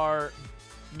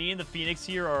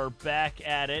here are back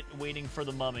at it, waiting for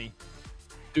the mummy.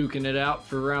 Duking it out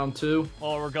for round 2?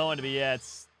 Well, we're going to be, yeah,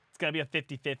 it's going to be a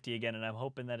 50-50 again, and I'm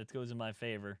hoping that it goes in my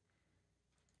favor.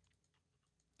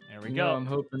 There we go. I'm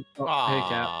hoping. Oh, hey,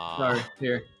 Cap. Sorry.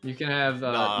 Here, you can have. No,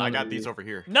 I got these over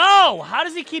here. No! How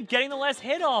does he keep getting the last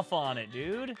hit off on it,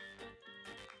 dude?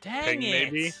 Dang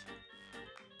it. Maybe.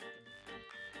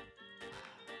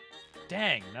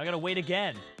 Dang, now I gotta wait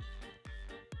again.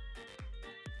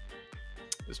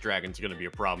 This dragon's gonna be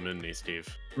a problem, isn't he,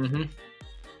 Steve? Mm-hmm.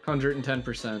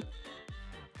 110%.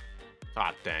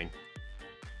 Ah, dang.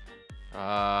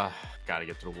 Gotta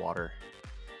get to the water.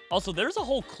 Also, there's a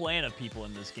whole clan of people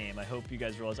in this game. I hope you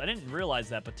guys realize. I didn't realize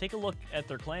that, but take a look at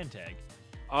their clan tag.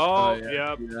 Oh,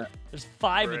 yeah. yep. There's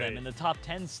 5 of them in the top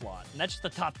 10 slot, and that's just the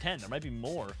top 10. There might be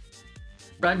more.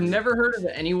 I've never heard of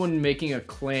anyone making a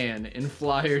clan in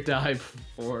Fly or Die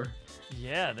before.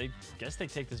 Yeah, they guess they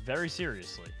take this very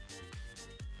seriously.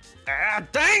 Ah,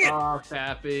 dang it! Oh,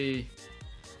 Cappy.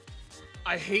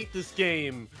 I hate this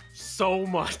game so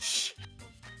much.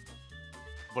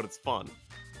 But it's fun.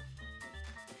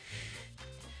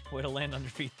 Way to land on your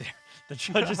feet there. The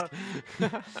judges.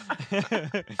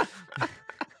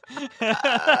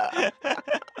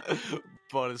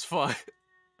 But it's fun.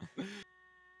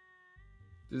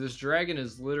 Dude, this dragon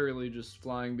is literally just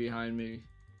flying behind me,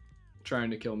 trying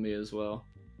to kill me as well.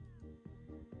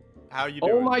 How you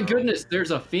doing? Oh my bro? goodness,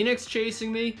 there's a phoenix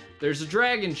chasing me, there's a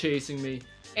dragon chasing me,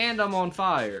 and I'm on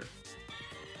fire.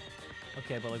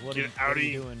 Okay, but like, what are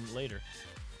you doing later?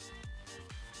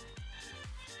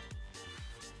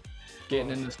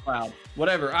 Getting in this cloud.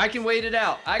 Whatever, I can wait it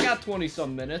out. I got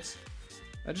 20-some minutes.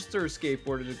 I just threw a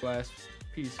skateboard at a glass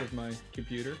piece of my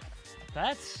computer.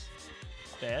 That's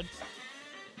bad.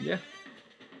 Yeah.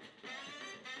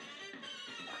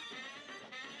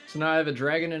 So now I have a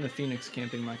dragon and a phoenix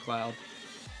camping my cloud.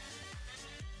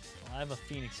 Well, I have a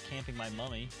phoenix camping my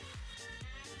mummy.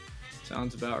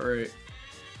 Sounds about right.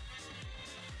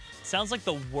 Sounds like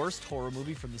the worst horror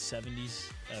movie from the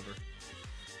 70s ever.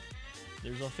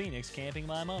 There's a phoenix camping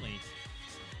my mummy.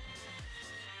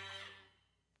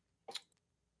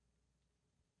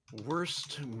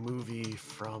 Worst movie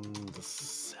from the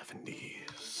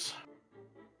 70s.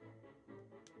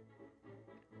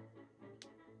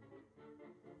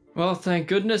 Well, thank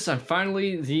goodness I'm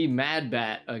finally the Mad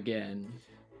Bat again.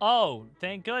 Oh,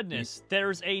 thank goodness.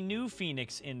 There's a new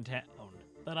phoenix in town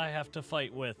that I have to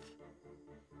fight with.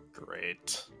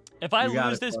 Great. If I You got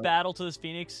lose it, this bud. battle to this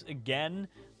phoenix again,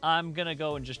 I'm gonna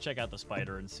go and just check out the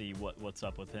spider and see what's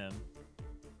up with him.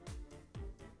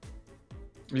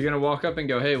 You're gonna walk up and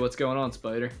go, hey, what's going on,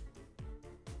 spider?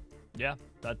 Yeah,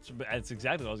 that's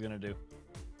exactly what I was gonna do.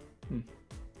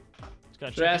 Just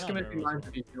gotta Should I check ask it him out if he every minds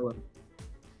if you kill him?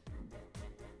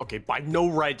 Okay, by no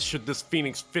rights should this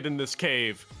phoenix fit in this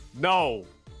cave. No!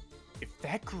 If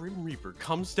that Grim Reaper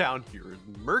comes down here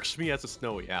and murks me as a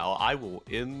snowy owl, I will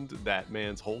end that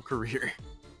man's whole career.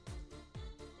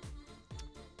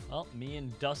 Well, me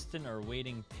and Dustin are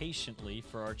waiting patiently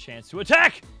for our chance to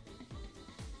attack!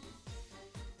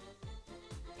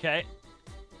 Okay.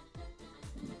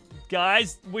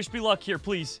 Guys, wish me luck here,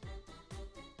 please.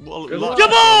 Well, Good luck. luck. Ya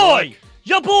boy!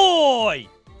 Ya boy!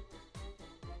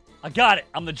 I got it.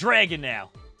 I'm the dragon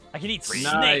now. I can eat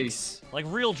Nice. snakes. Like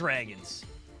real dragons.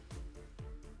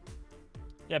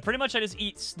 Yeah, pretty much I just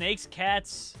eat snakes,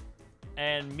 cats,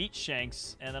 and meat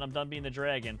shanks, and then I'm done being the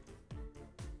dragon.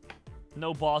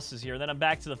 No bosses here. Then I'm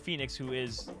back to the phoenix, who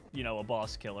is, you know, a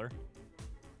boss killer.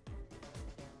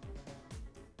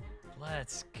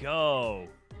 Let's go.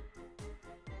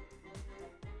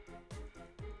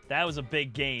 That was a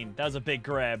big gain. That was a big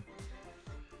grab.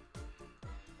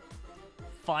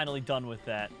 Finally done with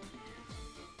that.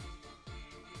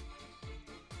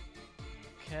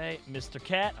 Okay, Mr.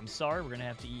 Cat, I'm sorry. We're going to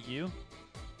have to eat you.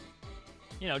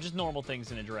 You know, just normal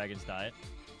things in a dragon's diet.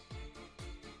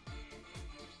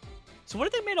 So what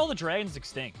if they made all the dragons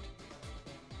extinct?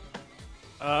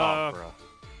 Oh, bro.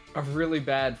 A really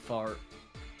bad fart.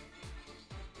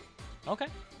 Okay.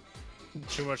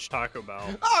 Too much Taco Bell.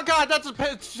 Oh god, that's a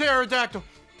pterodactyl.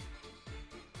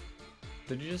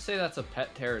 Did you just say that's a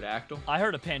pet pterodactyl? I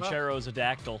heard a Panchero is a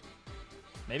dactyl.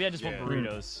 Maybe I just want Yeah.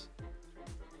 burritos.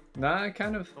 Nah, I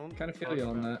kind of feel you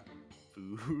on that.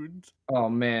 Food. Oh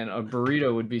man, a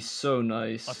burrito would be so A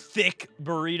nice. thick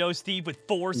burrito, Steve, with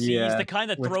 4 C's. Yeah, The kind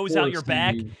that with throws 4 out your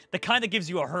back. Cs. The kind that gives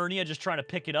you a hernia just trying to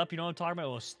pick it up. You know what I'm talking about?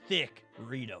 Those thick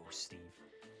burritos, Steve.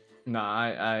 Nah,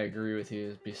 I agree with you.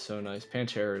 It'd be so nice.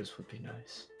 Pancheros would be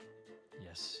nice.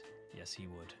 Yes. Yes, he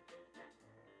would.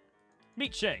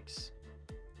 Meat shanks.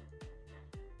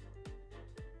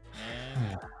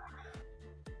 And...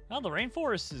 well, the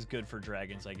rainforest is good for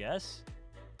dragons, I guess.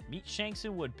 Meat shanks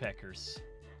and woodpeckers.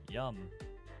 Yum.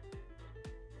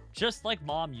 Just like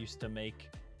Mom used to make.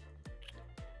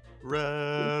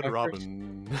 Red Woodpeckers.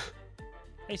 Robin.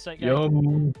 Hey, Sight Guy.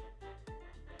 Yum.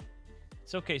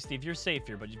 It's okay, Steve. You're safe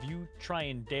here, but if you try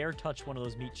and dare touch one of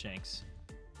those meat shanks,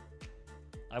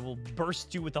 I will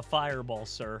burst you with a fireball,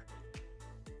 sir.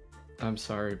 I'm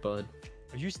sorry, bud.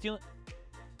 Are you stealing?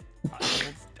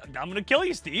 I'm gonna kill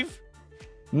you, Steve.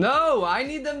 No, I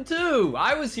need them too.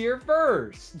 I was here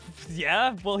first.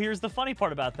 Yeah, well, here's the funny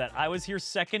part about that. I was here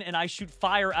second, and I shoot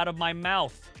fire out of my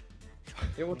mouth.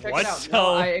 Yeah, well, check What? it out. So-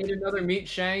 No, I ate another meat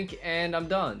shank, and I'm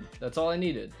done. That's all I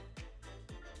needed.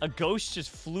 A ghost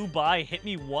just flew by, hit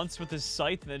me once with his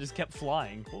scythe, and then just kept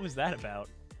flying. What was that about?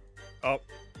 Oh,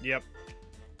 yep.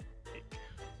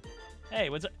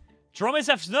 Hey, what's up? Drum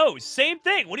SF's nose, same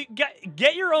thing. What do you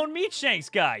get your own meat shanks,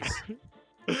 guys?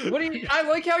 What do you? I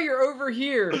like how you're over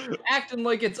here acting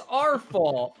like it's our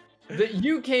fault that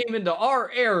you came into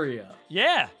our area.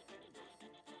 Yeah.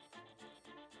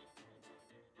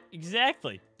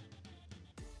 Exactly.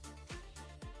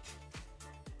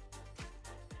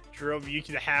 Jerome, you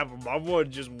can have them. I'm gonna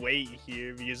just wait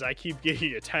here because I keep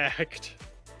getting attacked.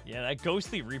 Yeah, that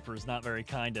ghostly Reaper is not very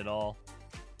kind at all.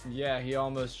 Yeah, he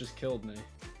almost just killed me.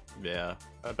 Yeah,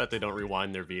 I bet they don't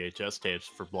rewind their VHS tapes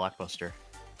for Blockbuster.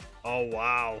 Oh,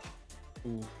 wow.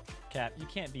 Ooh. Cap, you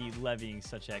can't be levying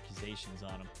such accusations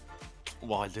on him.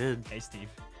 Well, I did. Hey, Steve.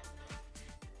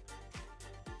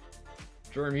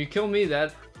 Jerome, you kill me,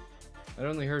 that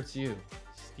only hurts you.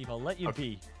 Steve, I'll let you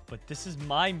be, but this is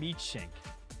my meat shank.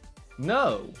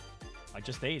 No. I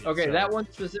just ate it. Okay, so- that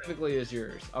one specifically is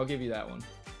yours. I'll give you that one.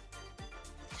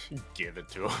 Give it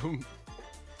to him.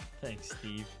 Thanks,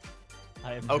 Steve.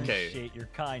 I Okay. appreciate your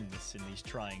kindness in these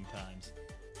trying times.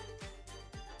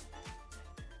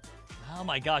 Oh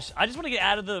my gosh, I just want to get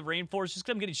out of the rainforest just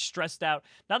because I'm getting stressed out.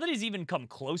 Not that he's even come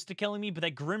close to killing me, but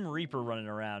that Grim Reaper running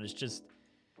around is just...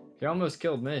 He almost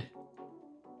killed me.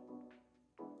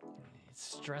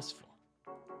 it's stressful.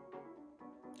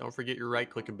 Don't forget your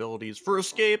right-click abilities for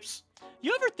escapes.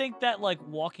 You ever think that, like,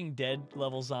 Walking Dead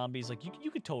level zombies, like,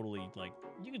 you could totally, like,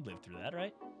 you could live through that,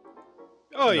 right?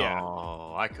 Oh, yeah.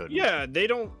 No, I couldn't. Yeah, they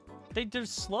don't... They're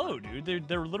slow, dude.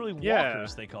 They're literally Yeah.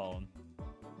 walkers, they call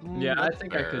them. Yeah, I that's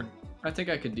think fair. I think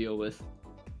I could deal with.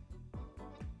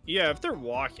 Yeah, if they're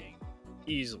walking,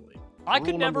 easily. I could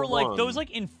Rule never, number like, one. those,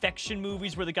 like, infection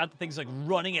movies where they got the things, like,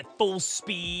 running at full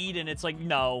speed, and it's like,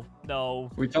 no.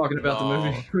 We talking about the No.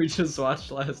 movie we just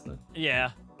watched last night.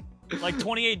 Yeah. Like,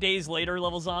 28 days later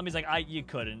level zombies, like, you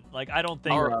couldn't. Like, I don't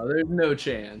think... Bro, there's no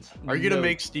chance. Are you gonna No.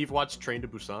 make Steve watch Train to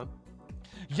Busan?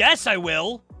 Yes, I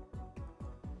will!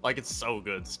 Like, it's so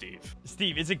good, Steve.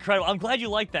 Steve, it's incredible. I'm glad you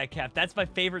like that, Cap. That's my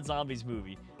favorite zombies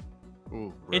movie.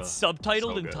 Ooh, It's subtitled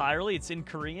so good. entirely. It's in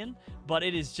Korean, but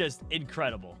it is just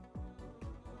incredible.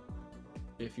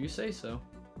 If you say so.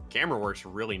 Camera work's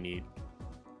really neat.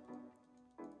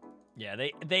 Yeah,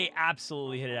 they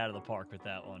absolutely hit it out of the park with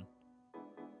that one.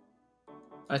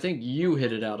 I think you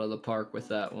hit it out of the park with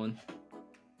that one.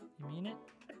 You mean it?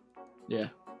 Yeah.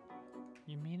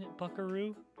 You mean it,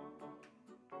 buckaroo?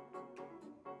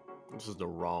 This is the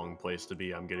wrong place to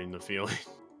be, I'm getting the feeling.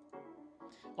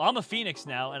 Well, I'm a phoenix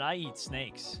now, and I eat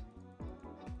snakes.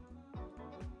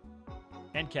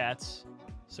 And cats.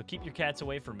 So keep your cats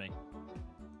away from me.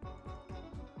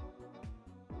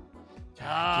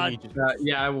 Ah, Can you just-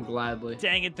 Yeah, I will gladly.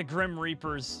 dang it, the Grim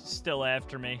Reaper's still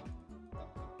after me.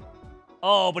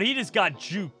 Oh, but he just got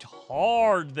juked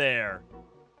hard there.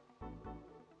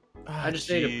 Ah, I just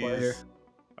ate a jeez. player.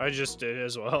 I just did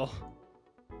as well.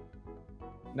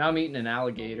 Now I'm eating an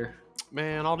alligator.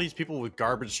 Man, all these people with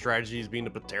garbage strategies being a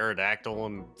pterodactyl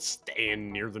and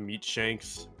staying near the meat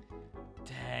shanks.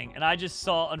 Dang, and I just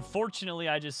saw, unfortunately,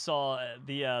 I just saw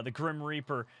the Grim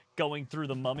Reaper going through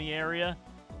the mummy area,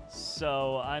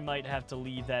 so I might have to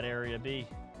leave that area be.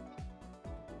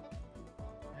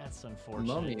 That's unfortunate.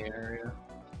 Mummy area.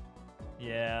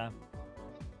 Yeah.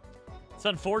 It's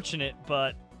unfortunate,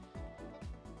 but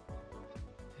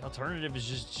the alternative is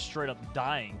just straight up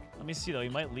dying. Let me see, though. He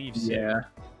might leave soon. Yeah.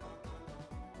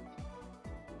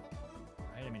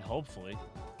 Right? I mean, hopefully.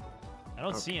 I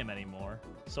don't see him anymore.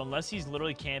 So unless he's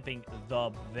literally camping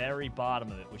the very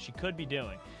bottom of it, which he could be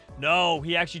doing. No,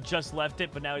 he actually just left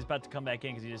it, but now he's about to come back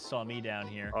in because he just saw me down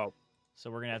here. Oh. So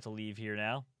we're going to have to leave here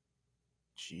now.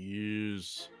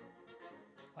 Jeez.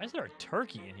 Why is there a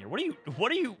turkey in here? What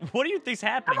do you think's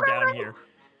happening down here?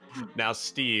 Now,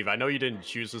 Steve, I know you didn't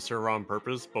choose this server on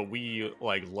purpose, but we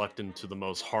like lucked into the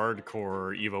most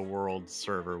hardcore Evo World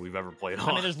server we've ever played on.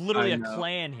 I mean, there's literally a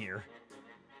clan here.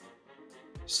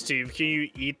 Steve, can you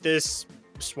eat this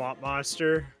swamp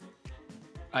monster?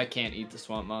 I can't eat the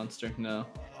swamp monster. No.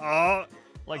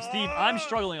 Like, Steve, I'm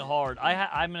struggling hard.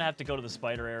 I'm gonna have to go to the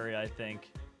spider area, I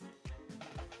think.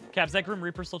 Cap, is that Grim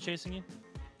Reaper still chasing you?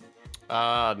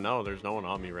 No, there's no one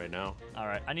on me right now. All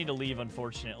right, I need to leave,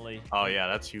 unfortunately. Oh yeah,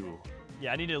 that's you.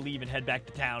 Yeah, I need to leave and head back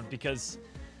to town because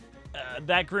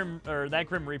that Grim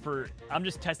Reaper, I'm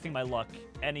just testing my luck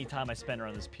anytime I spend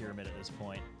around this pyramid at this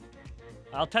point.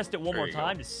 I'll test it one more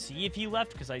time to see if he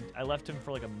left because I left him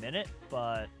for like a minute,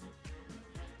 but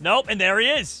nope, and there he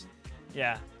is.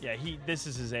 Yeah, this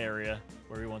is his area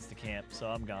where he wants to camp, so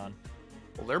I'm gone.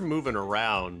 Well, they're moving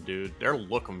around, dude. They're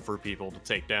looking for people to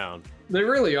take down. They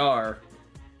really are.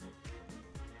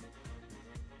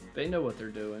 They know what they're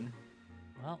doing.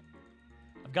 Well,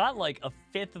 I've got like a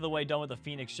fifth of the way done with the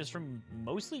Phoenix just from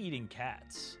mostly eating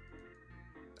cats.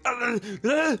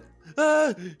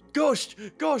 Ghost,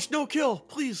 no kill,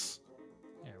 please.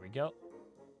 There we go.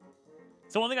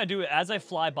 So one thing I do as I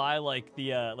fly by like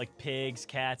the like pigs,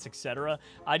 cats, etc.,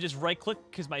 I just right click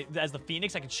because as the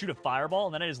Phoenix I can shoot a fireball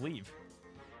and then I just leave.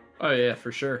 Oh yeah,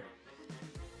 for sure.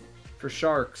 For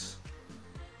sharks.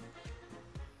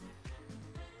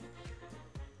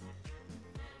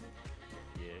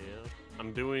 Yeah,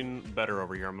 I'm doing better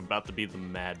over here. I'm about to be the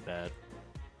Mad Bat.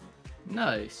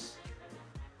 Nice.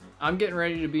 I'm getting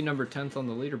ready to be number 10th on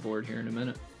the leaderboard here in a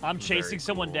minute. I'm chasing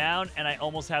someone down and I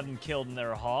almost have them killed and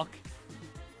they're a hawk.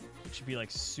 Which should be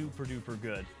like super duper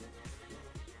good.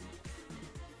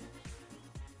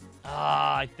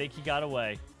 Ah, I think he got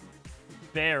away.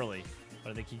 Barely,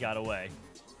 but I think he got away.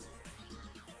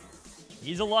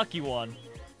 He's a lucky one.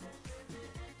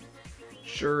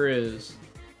 Sure is.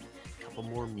 Couple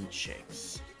more meat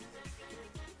shakes.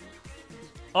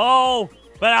 Oh,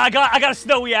 but I got a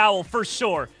snowy owl for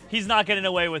sure. He's not getting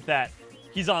away with that.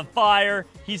 He's on fire.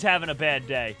 He's having a bad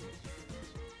day.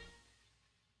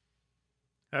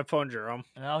 Have fun, Jerome.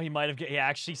 No, he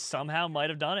actually somehow might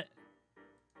have done it.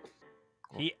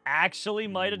 He actually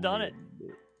might have done it.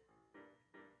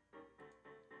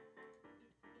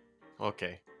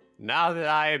 Okay. Now that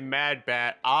I am Mad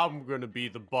Bat, I'm gonna be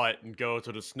the butt and go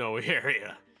to the snowy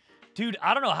area. Dude,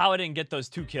 I don't know how I didn't get those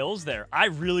 2 kills there. I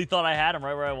really thought I had him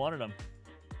right where I wanted him.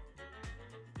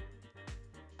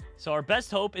 So our best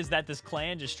hope is that this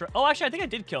clan just... Oh, actually, I think I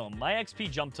did kill him. My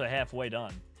XP jumped to halfway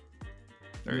done.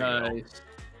 There Nice. you go.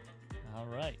 All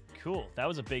right, cool. That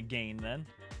was a big gain then.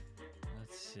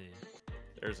 Let's see.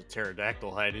 There's a pterodactyl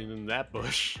hiding in that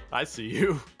bush. I see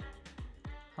you.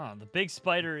 Huh, the big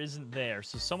spider isn't there,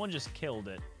 so someone just killed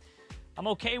it. I'm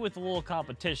okay with a little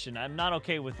competition. I'm not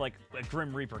okay with, like, a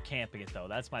Grim Reaper camping it, though.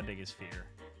 That's my biggest fear.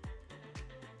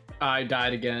 I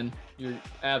died again. You're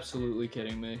absolutely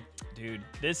kidding me. Dude,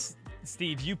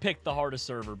 Steve, you picked the hardest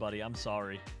server, buddy. I'm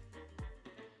sorry.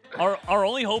 Our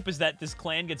only hope is that this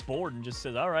clan gets bored and just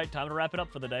says, all right, time to wrap it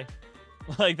up for the day.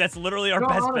 Like, that's literally our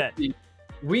best bet.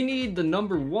 We need the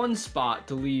number 1 spot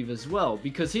to leave as well,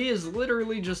 because he is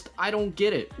literally just, I don't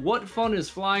get it. What fun is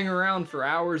flying around for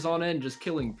hours on end just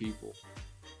killing people?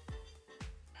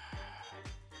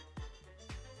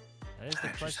 That is the That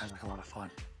just question. sounds like a lot of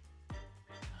fun.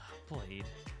 Blade,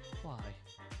 why?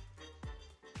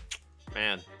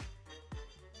 Man.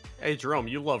 Hey, Jerome,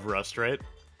 you love Rust, right?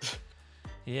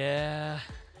 Yeah.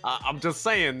 I'm just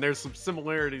saying, there's some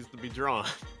similarities to be drawn.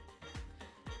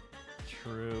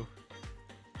 True.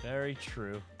 Very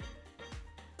true.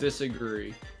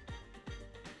 Disagree.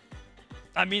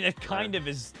 I mean, it kind of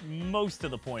is most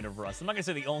of the point of Rust. I'm not going to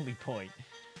say the only point.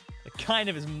 It kind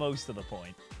of is most of the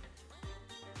point.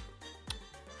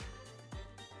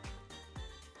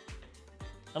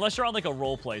 Unless you're on, like, a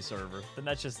roleplay server. Then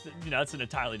that's just, that's an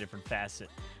entirely different facet.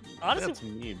 Honestly, That's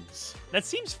memes. that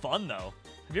seems fun, though.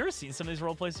 Have you ever seen some of these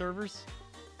roleplay servers?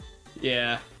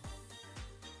 Yeah.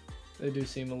 They do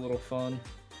seem a little fun.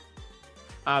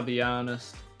 I'll be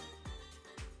honest.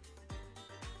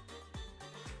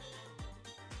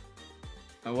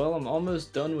 Well, I'm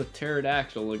almost done with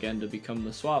Pterodactyl again to become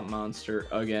the swamp monster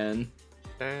again.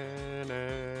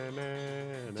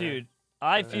 Dude,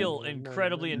 I feel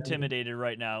incredibly intimidated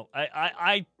right now.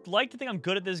 I like to think I'm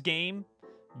good at this game,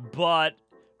 but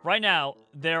right now,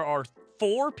 there are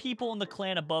 4 people in the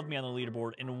clan above me on the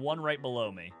leaderboard and 1 right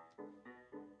below me.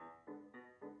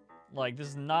 Like, this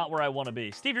is not where I want to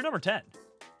be. Steve, you're number 10.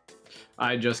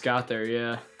 I just got there,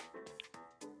 yeah.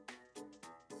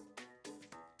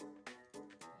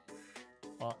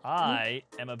 Well, I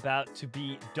am about to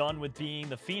be done with being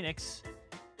the Phoenix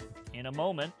in a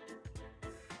moment.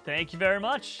 Thank you very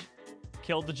much.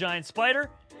 Killed the giant spider,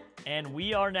 and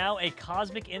we are now a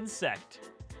cosmic insect.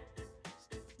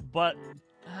 But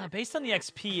based on the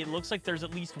XP, it looks like there's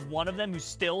at least one of them who's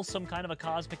still some kind of a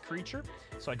cosmic creature,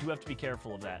 so I do have to be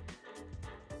careful of that.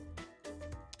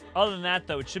 Other than that,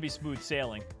 though, it should be smooth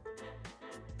sailing.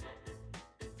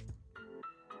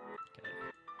 Okay,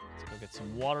 let's go get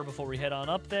some water before we head on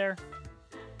up there.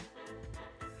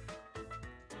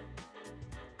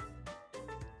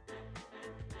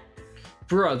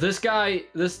 Bro, this guy,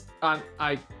 this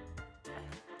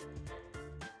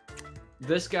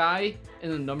guy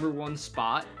in the #1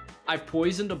 spot, I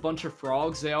poisoned a bunch of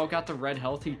frogs. They all got the red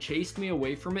health. He chased me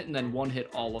away from it and then one-hit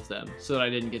all of them so that I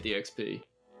didn't get the XP.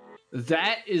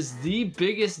 That is the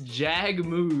biggest jag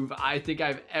move I think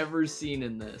I've ever seen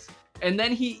in this. And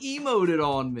then he emoted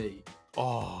on me.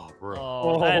 Oh, bro.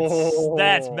 Oh,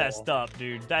 that's messed up,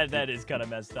 dude. That is kind of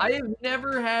messed up. I have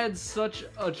never had such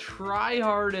a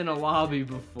tryhard in a lobby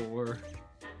before.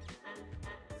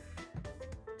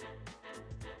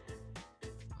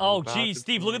 Oh, geez,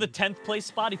 Steve, look at the 10th place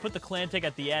spot. He put the clan tag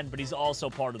at the end, but he's also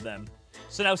part of them.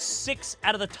 So now 6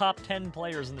 out of the top 10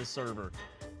 players in this server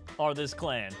are this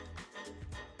clan.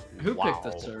 Who picked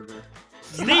the server?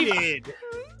 Steve did.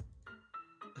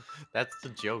 That's the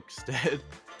joke, Stead.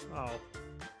 Oh.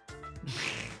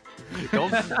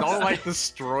 Don't like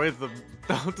destroy them.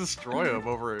 Don't destroy him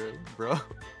over it, bro.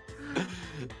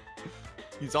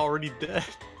 He's already dead.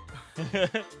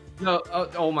 No,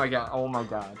 oh my god, oh my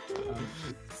god.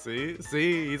 See,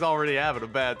 he's already having a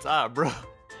bad time, bro.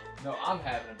 No, I'm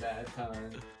having a bad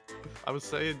time. I was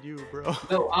saying you, bro.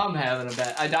 No, I'm having a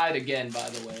bad. I died again, by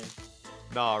the way.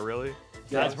 Nah, really?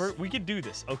 Guys, we can do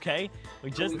this, okay?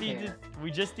 We just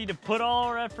need to put all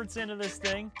our efforts into this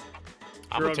thing.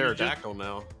 I'm a pterodactyl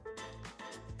now.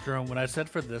 Jerome, when I said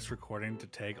for this recording to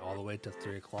take all the way to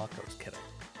 3 o'clock, I was kidding.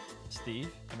 Steve,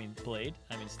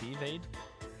 Steve Aid.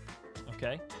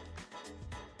 Okay.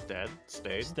 Dead,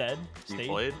 stayed. Stead, You stayed.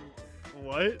 played.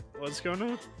 What? What's going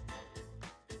on?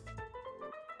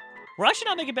 We're actually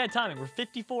not making bad timing. We're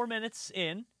 54 minutes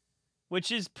in,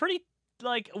 which is pretty,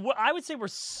 like, I would say we're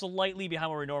slightly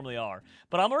behind where we normally are.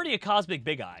 But I'm already a cosmic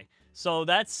big eye, so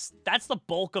that's the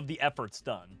bulk of the efforts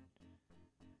done.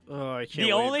 Oh, I can't The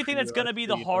wait only for thing you that's going to to be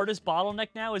the see hardest bottleneck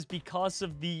now is because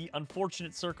of the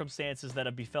unfortunate circumstances that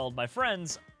have befelled my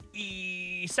friends.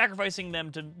 Sacrificing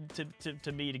them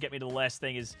to me to get me to the last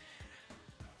thing is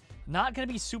not going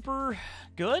to be super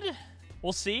good.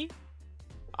 We'll see.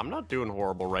 I'm not doing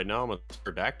horrible right now. I'm a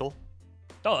pterodactyl.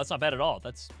 Oh, that's not bad at all.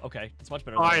 That's okay. It's much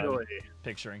better than what I was Finally.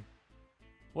 picturing.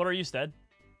 What are you, Stead?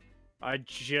 I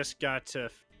just got to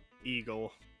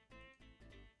Eagle.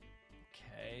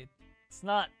 Okay. It's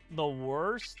not the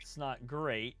worst. It's not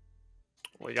great.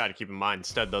 Well, you got to keep in mind,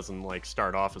 Stead doesn't like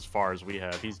start off as far as we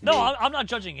have. He's No, new. I'm not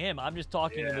judging him. I'm just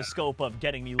talking in the scope of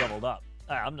getting me leveled up.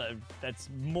 I'm not, that's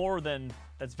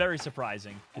very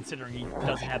surprising considering he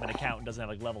doesn't have an account and doesn't have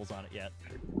like levels on it yet.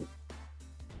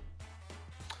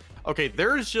 Okay,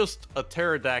 there's just a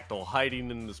pterodactyl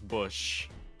hiding in this bush.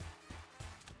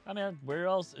 I mean, where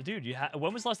else, dude?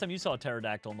 When was the last time you saw a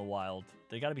pterodactyl in the wild?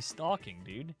 They got to be stalking,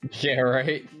 dude. Yeah,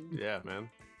 right. Yeah, man.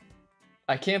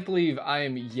 I can't believe I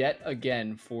am yet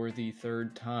again, for the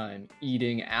 3rd time,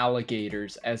 eating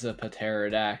alligators as a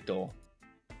pterodactyl.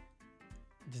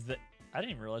 I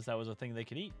didn't even realize that was a thing they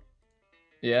could eat.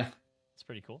 Yeah. It's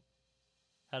pretty cool.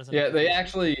 How does that Yeah, make they sense?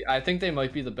 actually, I think they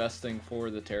might be the best thing for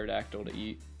the pterodactyl to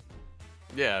eat.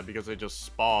 Yeah, because they just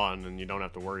spawn and you don't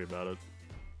have to worry about it.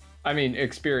 I mean,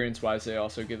 experience-wise, they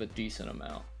also give a decent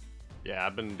amount. Yeah,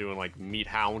 I've been doing like meat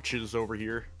haunches over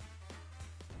here.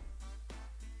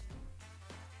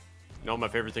 You know what my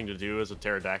favorite thing to do as a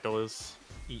pterodactyl is?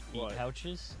 Eat What?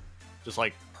 pouches? Just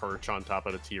like perch on top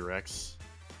of a T-Rex.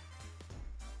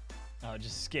 Oh,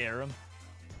 just scare them.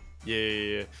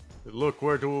 Yeah, look,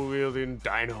 we're dual-wielding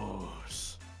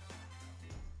dinos.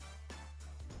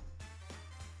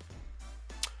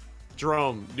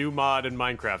 Jerome, new mod in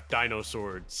Minecraft, Dino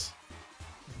Swords.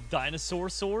 Dinosaur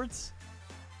swords?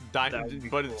 That'd be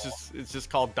But cool. it's just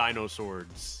called Dino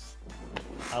Swords.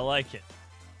 I like it.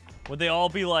 Would they all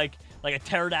be like a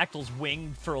pterodactyl's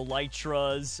wing for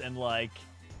elytras and like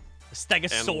A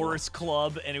Stegosaurus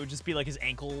club, and it would just be like his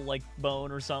ankle, like,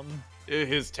 bone or something.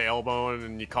 His tailbone,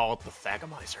 and you call it the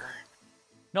Thagomizer.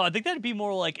 No, I think that'd be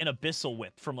more like an abyssal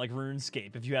whip from like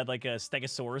RuneScape if you had like a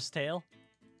Stegosaurus tail.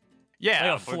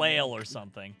 Yeah, Like a flail or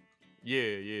something.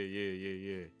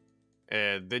 Yeah.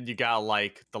 And then you got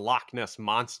like the Loch Ness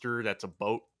monster. That's a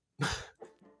boat.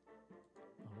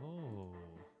 Oh,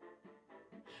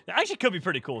 that actually could be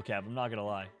pretty cool, Cap. I'm not gonna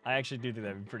lie. I actually do think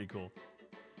that'd be pretty cool.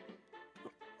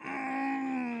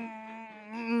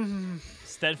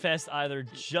 Steadfast either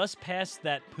just passed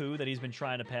that poo that he's been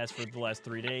trying to pass for the last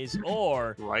 3 days,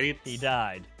 or Right? he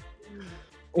died.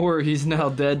 Or he's now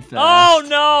dead fast. Oh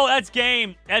no, that's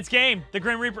game. That's game. The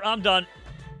Grim Reaper. I'm done.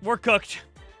 We're cooked.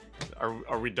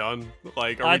 Are we done?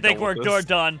 Like, I think we're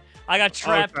done. I got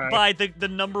trapped Okay. by the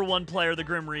 #1 player, the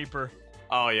Grim Reaper.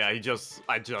 Oh yeah,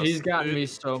 He's gotten me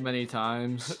so many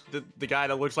times. The guy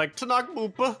that looks like Tanak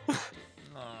Boopa.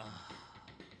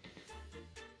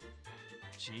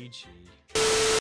 GG.